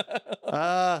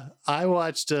 I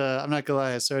watched, I'm not gonna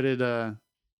lie, I started, I'm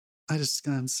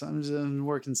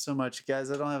working so much,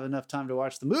 guys. I don't have enough time to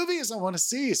watch the movies I want to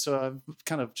see. So I've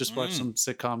kind of just watched some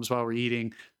sitcoms while we're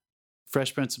eating.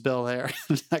 Fresh Prince of Bel-Air.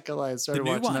 I'm not gonna lie, I started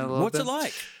watching that a little What's bit. it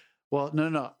like? Well,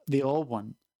 no, the old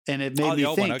one. And it made me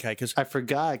old think. one. Okay, because I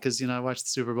forgot because, I watched the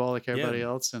Super Bowl like everybody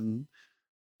else. And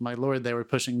my Lord, they were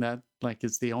pushing that like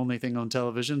it's the only thing on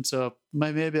television. So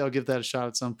maybe I'll give that a shot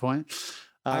at some point.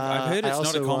 I've heard it's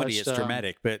not a comedy, watched, it's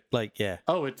dramatic, but like, yeah.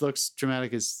 Oh, it looks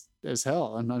dramatic as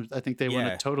hell. And I think they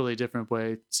went a totally different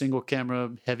way. Single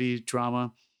camera, heavy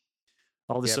drama,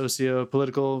 all the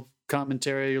socio-political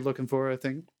commentary you're looking for, I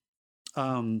think.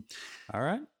 All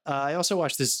right. I also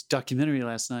watched this documentary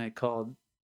last night called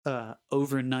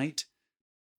Overnight.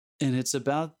 And it's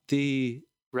about the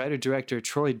writer-director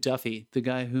Troy Duffy, the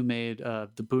guy who made The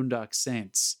Boondock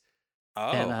Saints.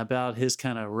 Oh. And about his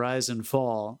kind of rise and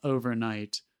fall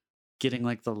overnight, getting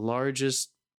like the largest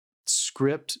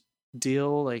script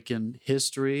deal like in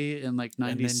history in like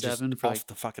 97 for off like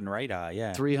the fucking radar.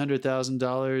 Yeah.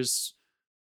 $300,000,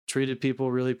 treated people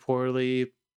really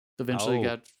poorly, eventually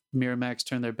got Miramax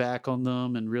turned their back on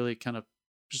them and really kind of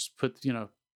just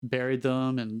buried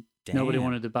them, and nobody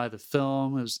wanted to buy the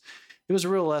film. It was a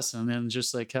real lesson, and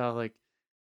just like how like,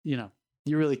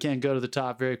 you really can't go to the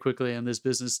top very quickly in this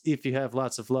business if you have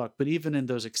lots of luck. But even in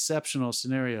those exceptional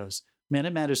scenarios, man,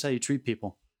 it matters how you treat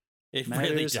people. It matters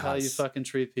really does. how you fucking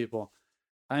treat people.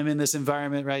 I'm in this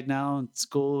environment right now in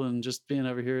school and just being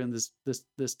over here in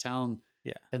this town.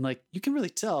 Yeah. And like, you can really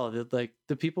tell that like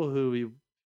the people who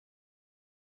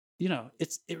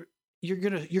you're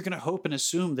going to hope and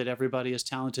assume that everybody is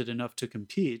talented enough to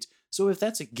compete. So if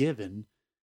that's a given,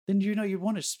 then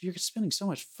you're spending so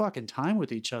much fucking time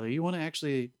with each other. You want to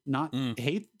actually not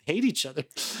hate each other.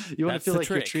 You want to feel like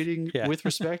you're treating with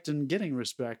respect and getting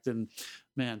respect. And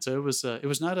man, so it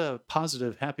was not a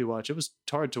positive, happy watch. It was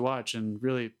hard to watch and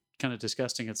really kind of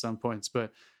disgusting at some points,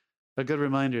 but a good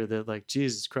reminder that like,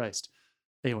 Jesus Christ.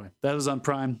 Anyway, that was on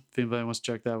Prime. If anybody wants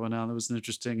to check that one out, that was an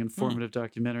interesting, informative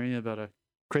documentary about a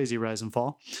crazy rise and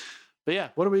fall. But yeah,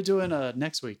 what are we doing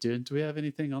next week, dude? Do we have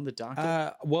anything on the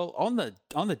docket? Well, on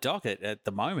the docket at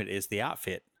the moment is The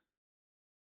Outfit.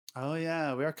 Oh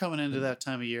yeah, we are coming into that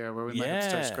time of year where we might have to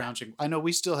start scrounging. I know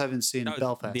we still haven't seen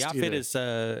Belfast. The Outfit either. is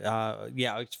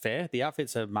it's fair. The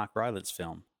Outfit's a Mark Rylance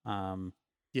film.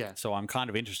 So I'm kind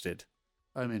of interested.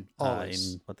 I mean,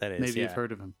 always in what that is. Maybe you've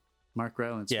heard of him, Mark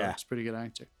Rylance. Yeah, he's a pretty good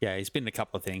actor. Yeah, he's been in a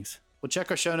couple of things. Well,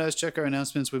 check our show notes, check our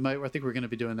announcements. I think we're going to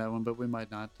be doing that one, but we might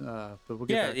not. But we'll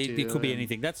get back to you. It could be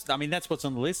anything. That's what's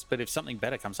on the list. But if something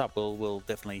better comes up, we'll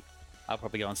definitely. I'll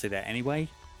probably go and see that anyway.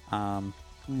 And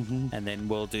then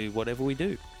we'll do whatever we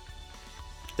do.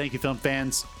 Thank you, film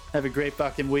fans. Have a great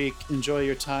fucking week. Enjoy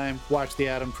your time. Watch The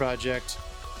Adam Project.